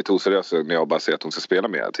det blir lite oseriöst när jag bara säger att hon ska spela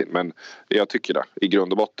mer till. Men jag tycker det, i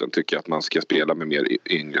grund och botten tycker jag att man ska spela med mer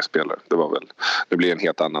yngre spelare. Det blir en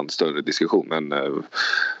helt annan större diskussion, men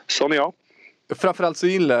sån är jag. Framförallt så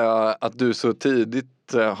gillar jag att du så tidigt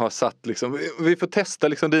har satt liksom, vi får testa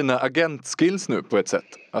liksom dina agentskills nu på ett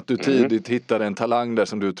sätt. Att du tidigt hittar en talang där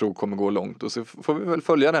som du tror kommer gå långt, och så får vi väl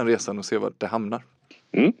följa den resan och se vart det hamnar.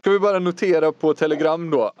 Ska vi bara notera på Telegram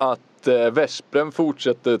då att Veszprem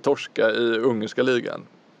fortsätter torska i ungerska ligan.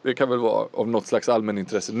 Det kan väl vara av något slags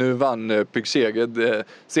allmänintresse. Nu vann Pygszeged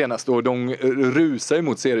senast och de rusar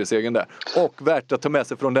emot seriesegern där. Och värt att ta med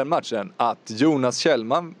sig från den matchen att Jonas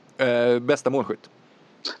Kjellman bästa målskytt.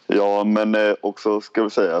 Ja, men också ska vi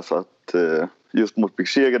säga så att just mot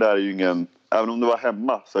Pygszeged är ju ingen, även om det var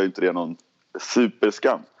hemma så är inte det någon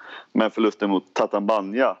superskam. Men förlusten mot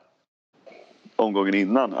Tatabánya omgången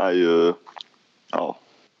innan är ju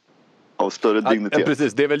av större dignitet. Ja,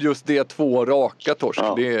 precis, det är väl just det, 2 raka torsk.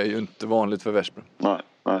 Ja. Det är ju inte vanligt för Veszprem. Nej,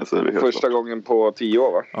 så är det helt första klart. Gången på 10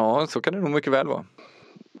 år, va? Ja, så kan det nog mycket väl vara.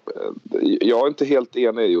 Jag är inte helt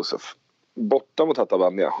enig, Josef. Borta mot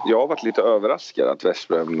Tatabánya. Jag har varit lite överraskad att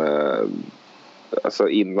Veszprem alltså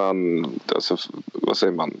innan, alltså, vad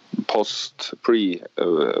säger man,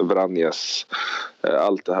 Vranjes,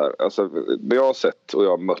 allt det här. Alltså, när jag har sett och jag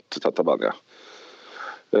har mött Tatabánya,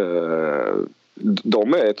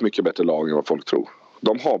 de är ett mycket bättre lag än vad folk tror.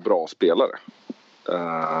 De har bra spelare.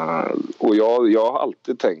 Och jag har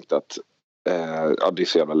alltid tänkt att det är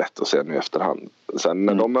så jävla lätt att säga nu i efterhand. Sen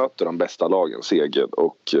när de möter de bästa lagen, seger,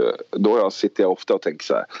 och då sitter jag ofta och tänker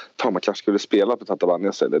så här, fan, man kanske skulle spela på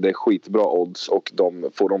Tatabánya, det är skitbra odds och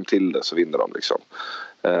får de till det så vinner de liksom.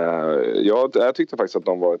 Jag tyckte faktiskt att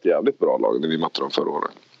de var ett jävligt bra lag när vi mötte dem förra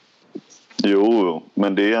året. Jo,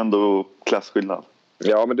 men det är ändå klasskillnad.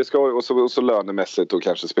 Ja, men det ska och så lönemässigt och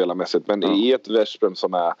kanske spelarmässigt, men i ett Veszprem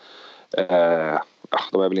som är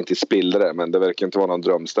de är väl inte i spillre, men det verkar inte vara någon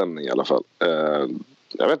drömstämning i alla fall.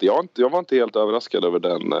 Jag vet inte, jag var inte helt överraskad över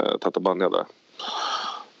den Tatabánya där.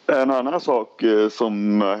 En annan sak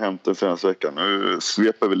som har hänt den senaste veckan, nu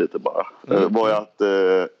sveper vi lite bara, var ju att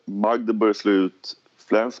Magdeburg slog ut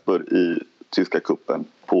Flensburg i tyska kuppen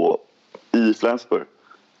i Flensburg.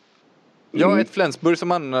 Ja, ett Flensburg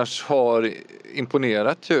som annars har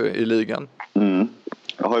imponerat ju i ligan.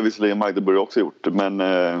 Det har ju visserligen Magdeburg också gjort, men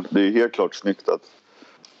det är helt klart snyggt att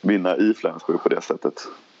vinna i Flensburg på det sättet.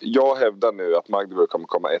 Jag hävdar nu att Magdeburg kommer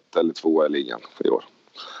komma 1 eller 2 i ligan i år.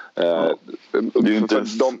 Det är ju inte...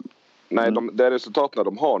 Det resultaten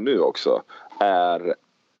de har nu också är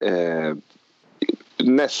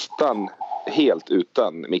nästan helt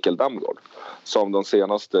utan Mikael Damgaard, som de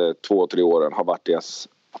senaste 2-3 åren har varit deras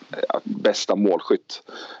bästa målskytt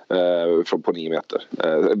på 9 meter.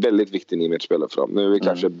 Väldigt viktig 9 meter spelare för dem. Nu är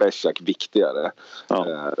kanske Beshak viktigare.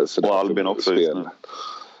 Så och Albin också.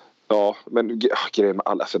 Ja, men grejen med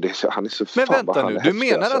alla, alltså han är så men fan. Men vänta nu, du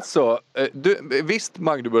menar alltså visst,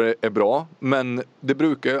 Magdeburg är bra, men det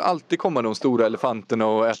brukar ju alltid komma de stora elefanterna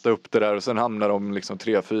och äta upp det där, och sen hamnar de liksom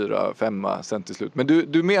 3, 4, 5 sen till slut. Men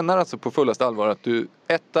du menar alltså på fullaste allvar att du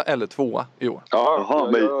 1 eller 2 i år?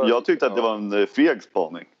 Jaha, men jag tyckte att det var en feg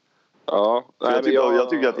spaning. Ja, jag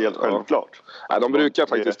tycker att det är helt självklart. Ja, de brukar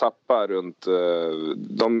faktiskt tappa runt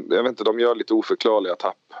jag vet inte, de gör lite oförklarliga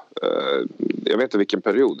tapp. Jag vet inte vilken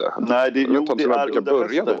period det är. Nej, det är under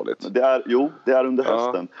hösten. Det är under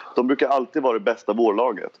hösten. De brukar alltid vara det bästa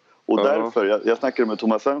vårlaget. Och därför, jag snackade med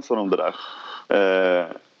Thomas Svensson om det där.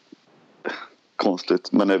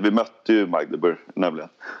 Konstigt, men vi mötte ju Magdeburg nämligen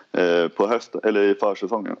på hösten, eller i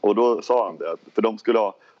försäsongen. Och då sa han det, för de skulle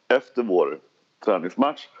ha efter vår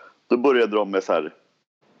träningsmatch, då började de med så här,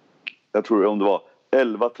 jag tror om det var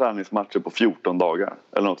 11 träningsmatcher på 14 dagar.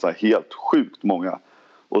 Eller något så här helt sjukt många.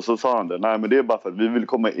 Och så sa han det, nej men det är bara för att vi vill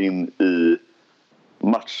komma in i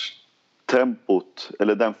matchtempot.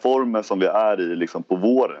 Eller den formen som vi är i liksom på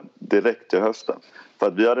våren. Direkt till hösten. För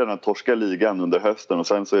att vi har redan torskat ligan under hösten. Och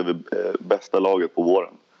sen så är vi bästa laget på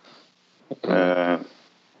våren.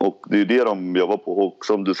 Och det är det de jobbar på. Och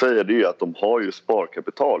som du säger, det är att de har ju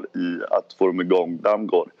sparkapital i att få dem igång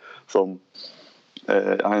Damgaard. Som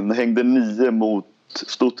han hängde 9 mot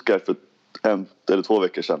Stuttgart för 1 eller 2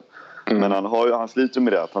 veckor sedan. Men han sliter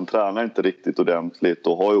med det att han tränar inte riktigt ordentligt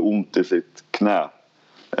och har ju ont i sitt knä.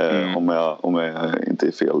 Om jag inte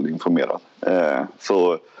är fel informerad.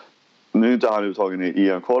 Så nu är inte han uttagen i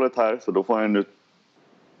EM-kvalet här, så då får han nu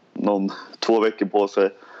 2 veckor på sig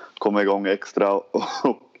komma igång extra och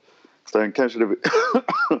sen kanske det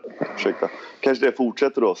kanske det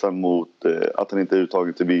fortsätter då sen mot att han inte är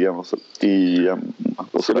uttagen till VM och så,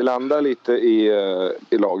 Ska vi landa lite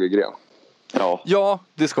i Lagergren? Ja,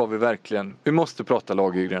 det ska vi verkligen. Vi måste prata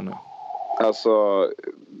Lagergren nu. Alltså,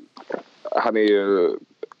 han är ju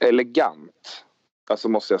elegant, alltså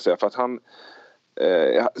måste jag säga, för att han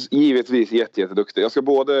givetvis jätteduktig. Jag ska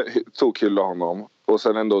både tokhylla honom och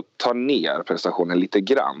sen ändå ta ner prestationen lite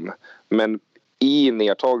grann. Men i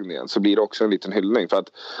nedtagningen så blir det också en liten hyllning, för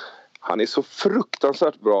att han är så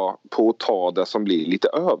fruktansvärt bra på att ta det som blir lite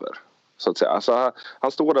över, så att säga. Alltså,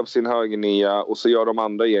 han står där på sin högernia och så gör de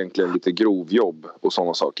andra egentligen lite grovjobb och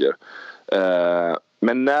sådana saker.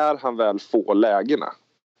 Men när han väl får lägena,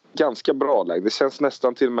 ganska bra läge, det känns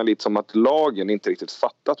nästan till och med lite som att lagen inte riktigt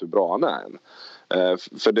fattat hur bra han är än.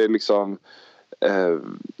 För det är liksom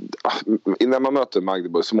när man möter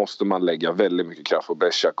Magdeburg så måste man lägga väldigt mycket kraft på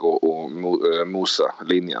Beshak och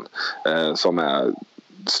Musa-linjen, som är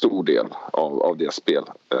stor del av deras spel,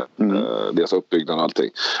 deras uppbyggnad och allting.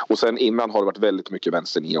 Och sen innan har det varit väldigt mycket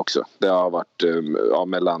vänster i också. Det har varit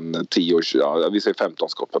mellan 10 och 20, vi säger 15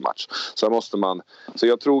 skott per match. Så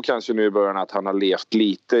jag tror kanske nu i början att han har levt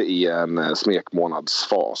lite i en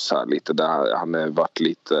smekmånadsfas här, lite där han har varit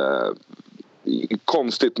lite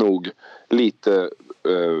konstigt nog lite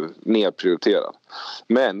nedprioriterad.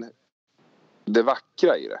 Men det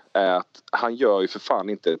vackra i det är att han gör ju för fan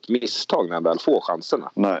inte ett misstag när han väl får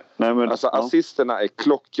chanserna. Nej, men, alltså assisterna är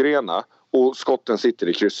klockrena och skotten sitter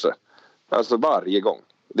i krysset. Alltså varje gång.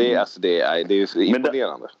 Det är ju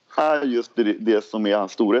imponerande. Men det är just det som är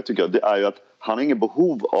hans storhet, tycker jag. Det är ju att han har ingen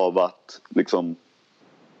behov av att liksom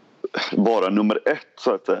vara nummer 1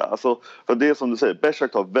 så att säga. Alltså, för det är som du säger,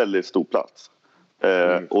 Beshak har väldigt stor plats.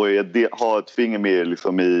 Och har ett finger med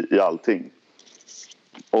liksom i allting.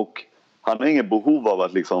 Och han har ingen behov av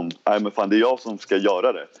att liksom, nej men fan det är jag som ska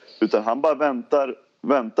göra det. Utan han bara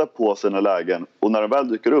väntar på sina lägen. Och när de väl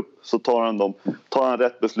dyker upp så tar han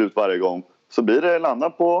rätt beslut varje gång. Så blir det landa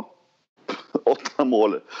på 8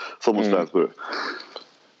 mål som hos Flensburg.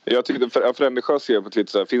 Jag tyckte för Andersjö ser på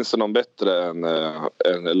Twitter så här, finns det någon bättre än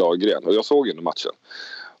Lagergren? Och jag såg ju den matchen.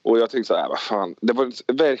 Och jag tänkte så här, vad fan, det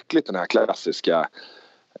var verkligen den här klassiska.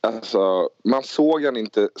 Alltså, man såg han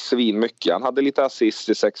inte svin mycket. Han hade lite assist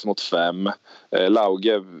i 6-5.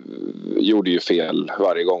 Lauge gjorde ju fel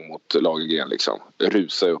varje gång mot Lagergren liksom.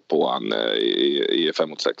 Rusade upp på han i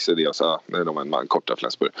 5-6 i det så när de en man korta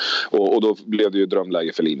Flensburg. Och då blev det ju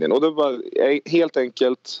drömläge för linjen. Och det var helt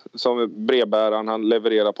enkelt som brevbäraren, han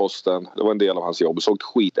levererade posten. Det var en del av hans jobb. Det såg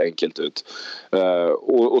skitenkelt ut.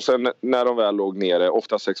 Och sen när de väl låg nere,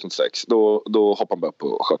 ofta 6-6, då hoppade han bara upp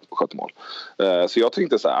och sköt mål. Så jag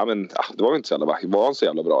tänkte så här, men det var inte så jävla, var han så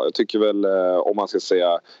jävla bra. Jag tycker väl, om man ska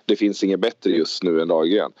säga det finns inget bättre just nu än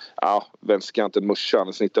Lagergren. Ja, vänsterkanten Muscha,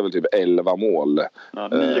 han snittar väl typ 11 mål. Ja,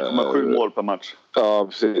 9,7 mål per match. Ja,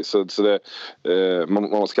 precis. Så det,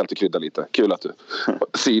 man ska alltid krydda lite. Kul att du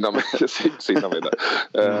synar mig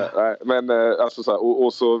där. Men alltså så här,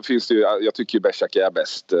 och så finns det ju, jag tycker ju Beshak är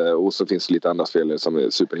bäst. Och så finns det lite andra spelare som är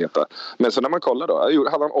superheta. Men så när man kollar då,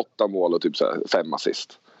 hade han 8 mål och typ så här 5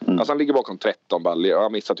 assist. Alltså han ligger bakom 13 baller och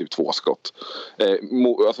han missar typ 2 skott.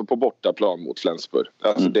 Alltså på bortaplan mot Flensburg.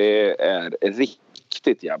 Alltså det är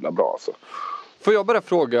riktigt jävla bra alltså. Får jag bara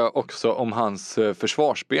fråga också om hans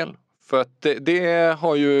försvarsspel? För att det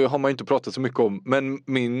har man inte pratat så mycket om. Men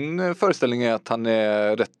min föreställning är att han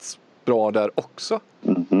är rätt bra där också.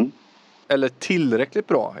 Mm-hmm. Eller tillräckligt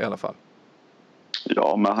bra i alla fall.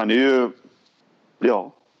 Ja, men han är ju...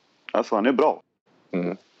 Ja, alltså han är bra.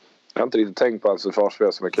 Mm. Jag har inte riktigt tänkt på hans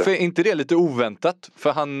försvarsspel så mycket. För inte det lite oväntat?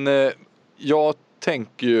 För jag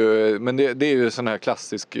tänker ju, men det är ju sån här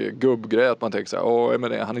klassisk gubbgrej att man tänker så här,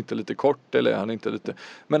 men är han inte lite kort eller är han inte lite...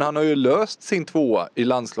 Men han har ju löst sin 2 i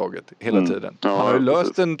landslaget hela tiden. Han har ju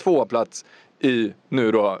löst en 2-plats i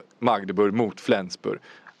nu då Magdeburg mot Flensburg.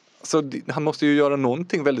 Så han måste ju göra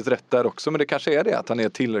någonting väldigt rätt där också. Men det kanske är det att han är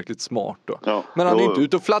tillräckligt smart då. Ja, men han är inte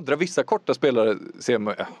ute och fladdrar. Vissa korta spelare ser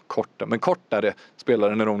man, kortare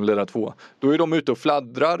spelare när de lirar 2. Då är de ute och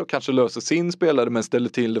fladdrar och kanske löser sin spelare men ställer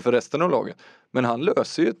till det för resten av laget. Men han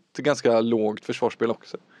löser ju ett ganska lågt försvarsspel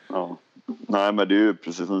också. Ja, nej men det är ju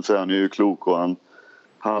precis som du säger. Han är ju klok och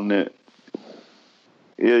han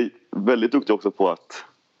är väldigt duktig också på att...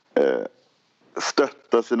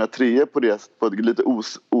 stötta sina treor på ett lite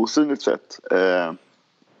osynligt sätt.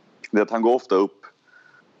 Det är att han går ofta upp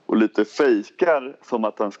och lite fejkar som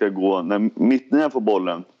att han ska gå när mittnian får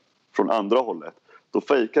bollen från andra hållet. Då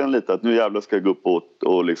fejkar han lite att nu jävlar ska jag gå upp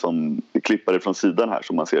och liksom klippa det från sidan här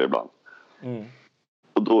som man ser ibland.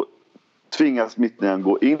 Och då tvingas mittnian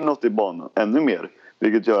gå inåt i banan ännu mer.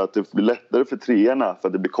 Vilket gör att det blir lättare för treorna för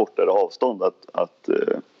att det blir kortare avstånd att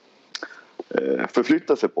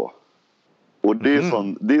förflytta sig på. Och det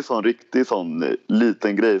är sån riktig sån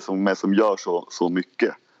liten grej som gör så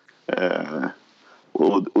mycket.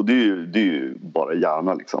 Och det är ju bara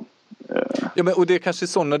hjärna liksom. Ja, men, och det är kanske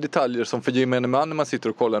sådana detaljer som för gemene man när man sitter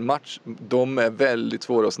och kollar en match, de är väldigt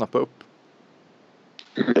svåra att snappa upp.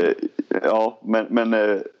 Ja, men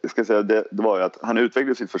jag ska säga det var ju att han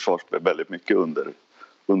utvecklade sitt försvarsspel väldigt mycket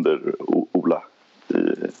under Ola i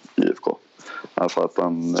IFK. Alltså att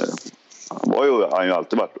han har ju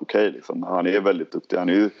alltid varit okej liksom. Han är väldigt duktig. Han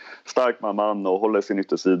är ju stark med man och håller sin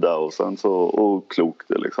yttersida och sen så och klokt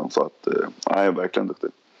liksom. Så att han är verkligen duktig.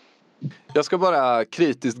 Jag ska bara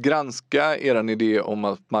kritiskt granska eran idé om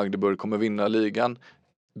att Magdeburg kommer vinna ligan.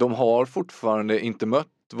 De har fortfarande inte mött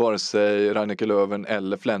vare sig Rhein-Neckar Löwen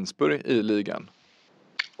eller Flensburg i ligan.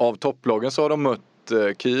 Av topplagen så har de mött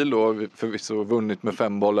Kiel och förvisso vunnit med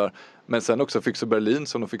 5 bollar. Men sen också Füchse Berlin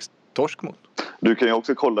som de fick torsk mot. Du kan ju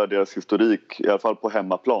också kolla deras historik, i alla fall på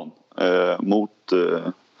hemmaplan, mot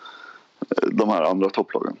de här andra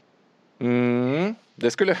topplagen.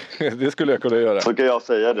 Det skulle jag kunna göra. Så kan jag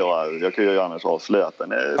säga då, jag kan ju annars avslöja att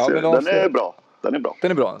den är bra. Den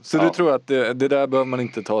är bra. Så du tror att det där behöver man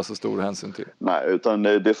inte ta så stor hänsyn till? Nej, utan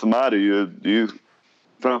det som är ju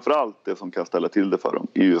framförallt det som kan ställa till det för dem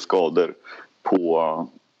är ju skador på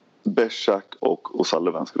Beshak och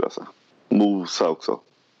Sullivan skulle jag säga. Mosa också.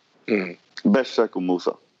 Beshak och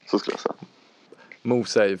Mosa, så skulle jag säga.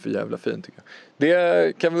 Mosa är ju för jävla fint tycker jag.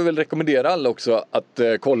 Det kan vi väl rekommendera alla också att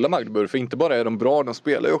kolla Magdeburg. För inte bara är de bra, de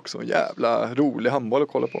spelar ju också en jävla rolig handboll att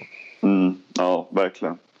kolla på. Ja,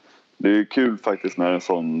 verkligen. Det är kul faktiskt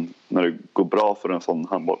när det går bra för en sån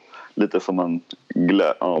handboll. Lite som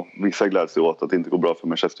vissa gläds åt att det inte går bra för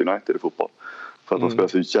Manchester United i fotboll. För att de spelar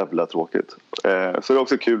så jävla tråkigt. Så det är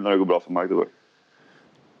också kul när det går bra för Magdeburg.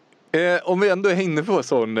 Om vi ändå är inne på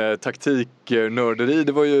sån taktiknörderi.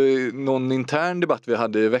 Det var ju någon intern debatt vi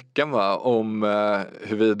hade i veckan om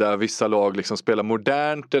huruvida vissa lag liksom spelar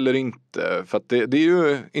modernt eller inte. För att det är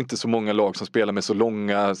ju inte så många lag som spelar med så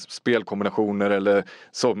långa spelkombinationer eller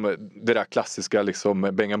som det där klassiska liksom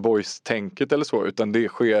Bang & Boys-tänket eller så. Utan det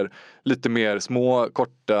sker lite mer små,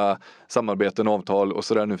 korta samarbeten, avtal och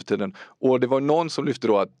sådär nu för tiden. Och det var någon som lyfte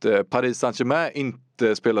då att Paris Saint-Germain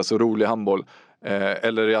inte spelar så rolig handboll.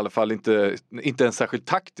 Eller i alla fall inte en särskilt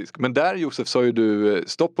taktisk. Men där, Josef, sa ju du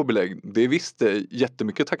stopp på belägg. Det är visst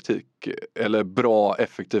jättemycket taktik. Eller bra,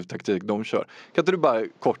 effektiv taktik de kör. Kan inte du bara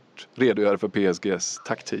kort redogöra för PSGs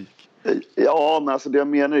taktik? Ja, men alltså det jag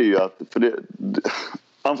menar är ju att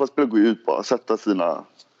anfallsspel går ju ut på att sätta sina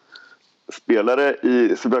spelare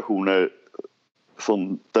i situationer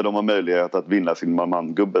där de har möjlighet att vinna sin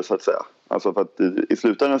man-gubbe, så att säga. Alltså för att i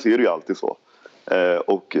slutändan så är det ju alltid så.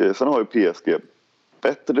 Och sen har ju PSG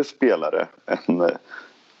bättre spelare än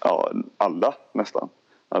alla nästan.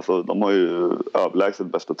 Alltså de har ju överlägset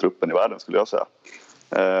bästa truppen i världen, skulle jag säga.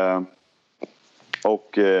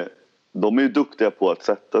 Och de är ju duktiga på att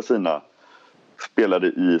sätta sina spelare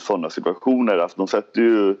i sådana situationer. Alltså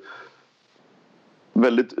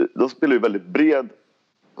de spelar ju väldigt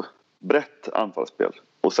brett anfallsspel.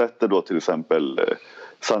 Och sätter då till exempel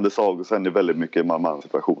Sander Sagosen i väldigt mycket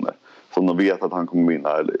man-man-situationer som de vet att han kommer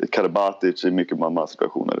vinna. Karabatic i mycket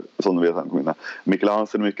man-man-situationer som de vet att han kommer vinna. Mikael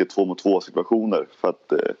Hansen i mycket 2-mot-2-situationer för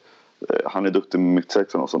att han är duktig med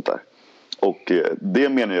mittsexan och sånt där. Och det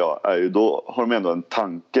menar jag är ju, då har de ändå en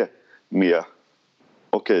tanke med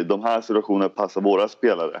okej, de här situationerna passar våra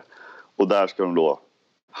spelare och där ska de då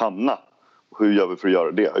hamna. Hur gör vi för att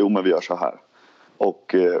göra det? Jo, men vi gör så här.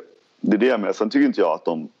 Och det är det jag menar. Sen tycker inte jag att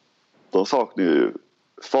de saknar ju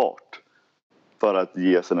fart för att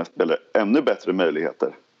ge sina spelare ännu bättre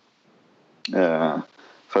möjligheter.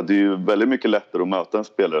 För att det är ju väldigt mycket lättare att möta en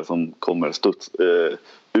spelare som kommer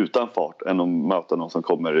utan fart än att möta någon som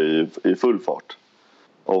kommer i full fart.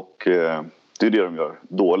 Och det är det de gör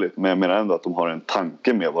dåligt. Men jag menar ändå att de har en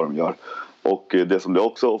tanke med vad de gör. Och det som det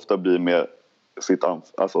också ofta blir med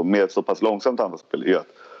med så pass långsamt anfallsspel är att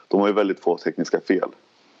de har ju väldigt få tekniska fel.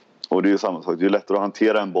 Och det är ju samma sak. Det är lättare att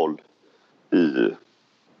hantera en boll i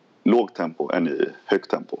lågt tempo än i högt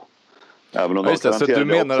tempo. Även om så du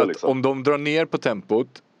menar också, att liksom, om de drar ner på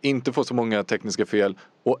tempot, inte får så många tekniska fel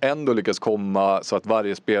och ändå lyckas komma så att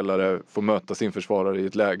varje spelare får möta sin försvarare i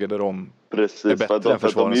ett läge där de är bättre än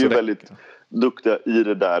försvararen. De är ju väldigt duktiga i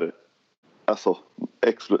det där, alltså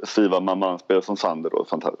explosiva man-man-spel som Sander då.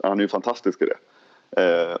 Han är ju fantastisk i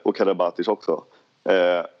det. Och Karabatic också.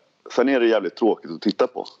 Sen är det jävligt tråkigt att titta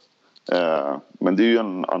på. Men det är ju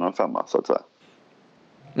en annan femma, så att säga.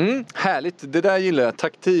 Härligt, det där gillar jag.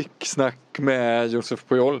 Taktiksnack med Josef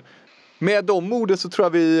Pujol. Med de orden så tror jag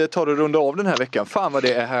vi tar och runda av den här veckan. Fan vad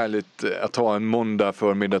det är härligt att ta en måndag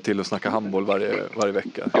förmiddag till och snacka handboll varje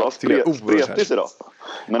vecka. Ja, spretigt idag.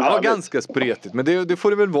 Men ja, ganska spretigt. Men det får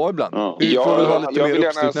det väl vara ibland. Ja.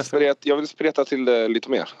 Jag vill spreta till det lite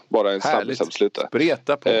mer. Bara en snabbis på slutet.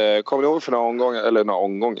 Spreta på. Kommer ni ihåg för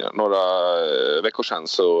några veckor sedan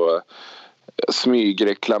så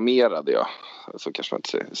smygreklamerade jag. Så kanske man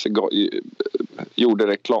inte säger. Gjorde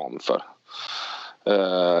reklam för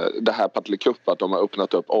det här Partille Cup, att de har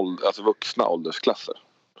öppnat upp vuxna åldersklasser.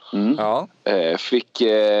 Ja. Fick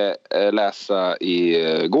läsa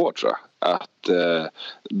igår, tror jag, att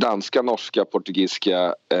danska, norska,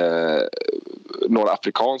 portugisiska, några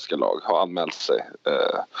afrikanska lag har anmält sig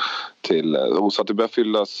till, så att det börjar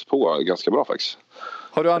fyllas på ganska bra faktiskt.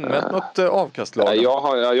 Har du anmält något avkastlag? Nej,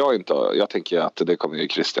 jag inte. Jag tänker att det kommer ju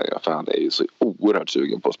Christian göra, för han är ju så oerhört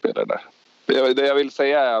sugen på att spela där. Det jag vill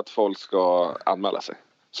säga är att folk ska anmäla sig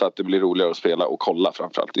så att det blir roligare att spela och kolla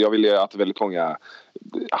framförallt. Jag vill ju att väldigt många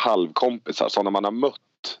halvkompisar, sådana man har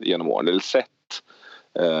mött genom åren eller sett,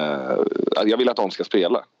 jag vill att de ska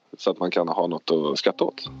spela så att man kan ha något att skratta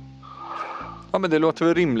åt. Ja, men det låter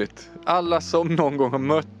väl rimligt. Alla som någon gång har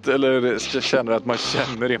mött eller känner att man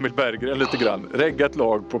känner Emil Berggren lite grann, regga ett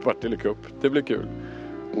lag på Partille Cup. Det blir kul.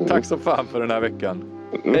 Tack så fan för den här veckan.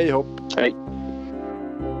 Hej hopp. Hej.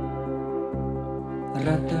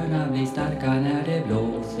 Rötterna blir starka när det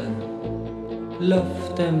blåser.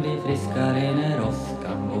 Luften blir friskare när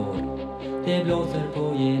åskan går. Det blåser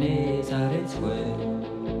på Genesarets sjö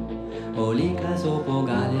och likaså på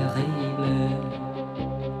Gallerieblö.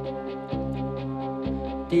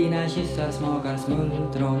 Dina kyssar smakar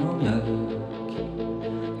smuldron och mjölk.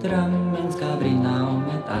 Drömmen ska brinna om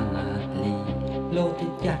ett annat liv. Låt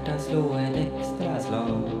ditt hjärta slå ett extra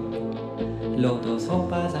slag. Låt oss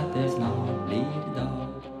hoppas att det snart blir dag.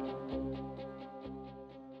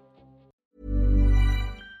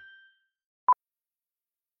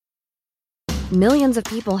 Millions of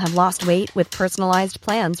people have lost weight with personalized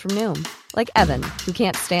plans from Noom. Like Evan, who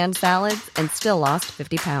can't stand salads and still lost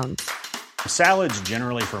 50 pounds. Salads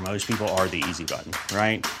generally for most people are the easy button,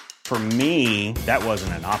 right? For me, that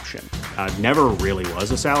wasn't an option. I never really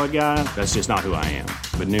was a salad guy. That's just not who I am.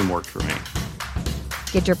 But Noom worked for me.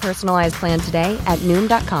 Get your personalized plan today at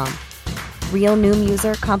Noom.com. Real Noom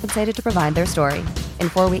user compensated to provide their story. In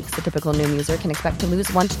 4 weeks, the typical Noom user can expect to lose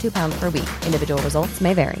 1 to 2 pounds per week. Individual results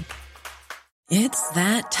may vary. It's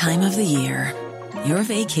that time of the year. Your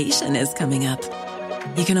vacation is coming up.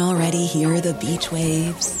 You can already hear the beach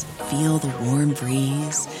waves, feel the warm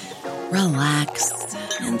breeze, relax,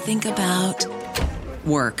 and think about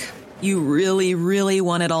work. You really, really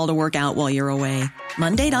want it all to work out while you're away.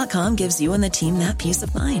 Monday.com gives you and the team that peace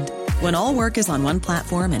of mind. When all work is on one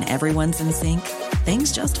platform and everyone's in sync,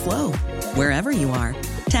 things just flow. Wherever you are,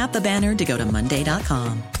 tap the banner to go to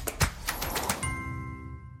Monday.com.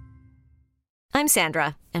 I'm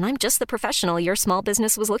Sandra, and I'm just the professional your small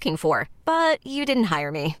business was looking for. But you didn't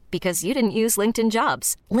hire me because you didn't use LinkedIn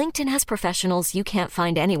Jobs. LinkedIn has professionals you can't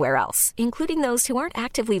find anywhere else, including those who aren't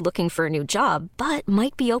actively looking for a new job, but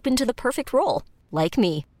might be open to the perfect role, like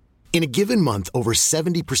me. In a given month, over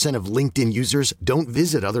 70% of LinkedIn users don't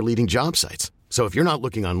visit other leading job sites. So if you're not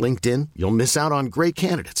looking on LinkedIn, you'll miss out on great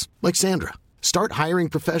candidates, like Sandra. Start hiring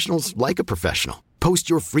professionals like a professional. Post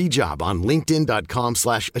your free job on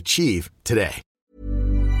linkedin.com/achieve today.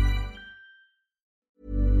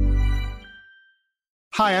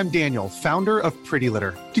 Hi, I'm Daniel, founder of Pretty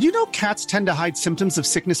Litter. Did you know cats tend to hide symptoms of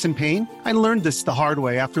sickness and pain? I learned this the hard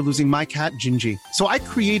way after losing my cat, Gingy. So I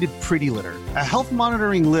created Pretty Litter, a health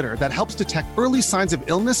monitoring litter that helps detect early signs of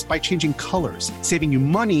illness by changing colors, saving you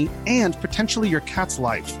money and potentially your cat's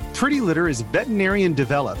life. Pretty Litter is veterinarian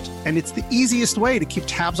developed, and it's the easiest way to keep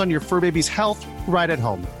tabs on your fur baby's health right at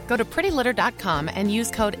home. Go to prettylitter.com and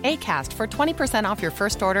use code ACAST for 20% off your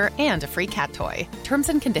first order and a free cat toy. Terms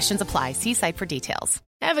and conditions apply. See site for details.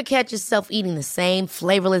 Ever catch yourself eating the same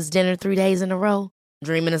flavorless dinner 3 days in a row?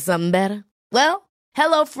 Dreaming of something better? Well,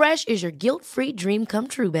 HelloFresh is your guilt-free dream come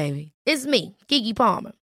true, baby. It's me, Keke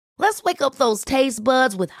Palmer. Let's wake up those taste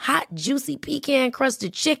buds with hot, juicy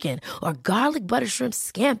pecan-crusted chicken or garlic butter shrimp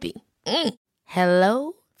scampi.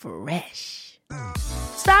 HelloFresh.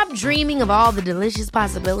 Stop dreaming of all the delicious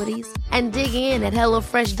possibilities and dig in at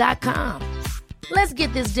HelloFresh.com. Let's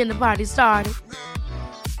get this dinner party started.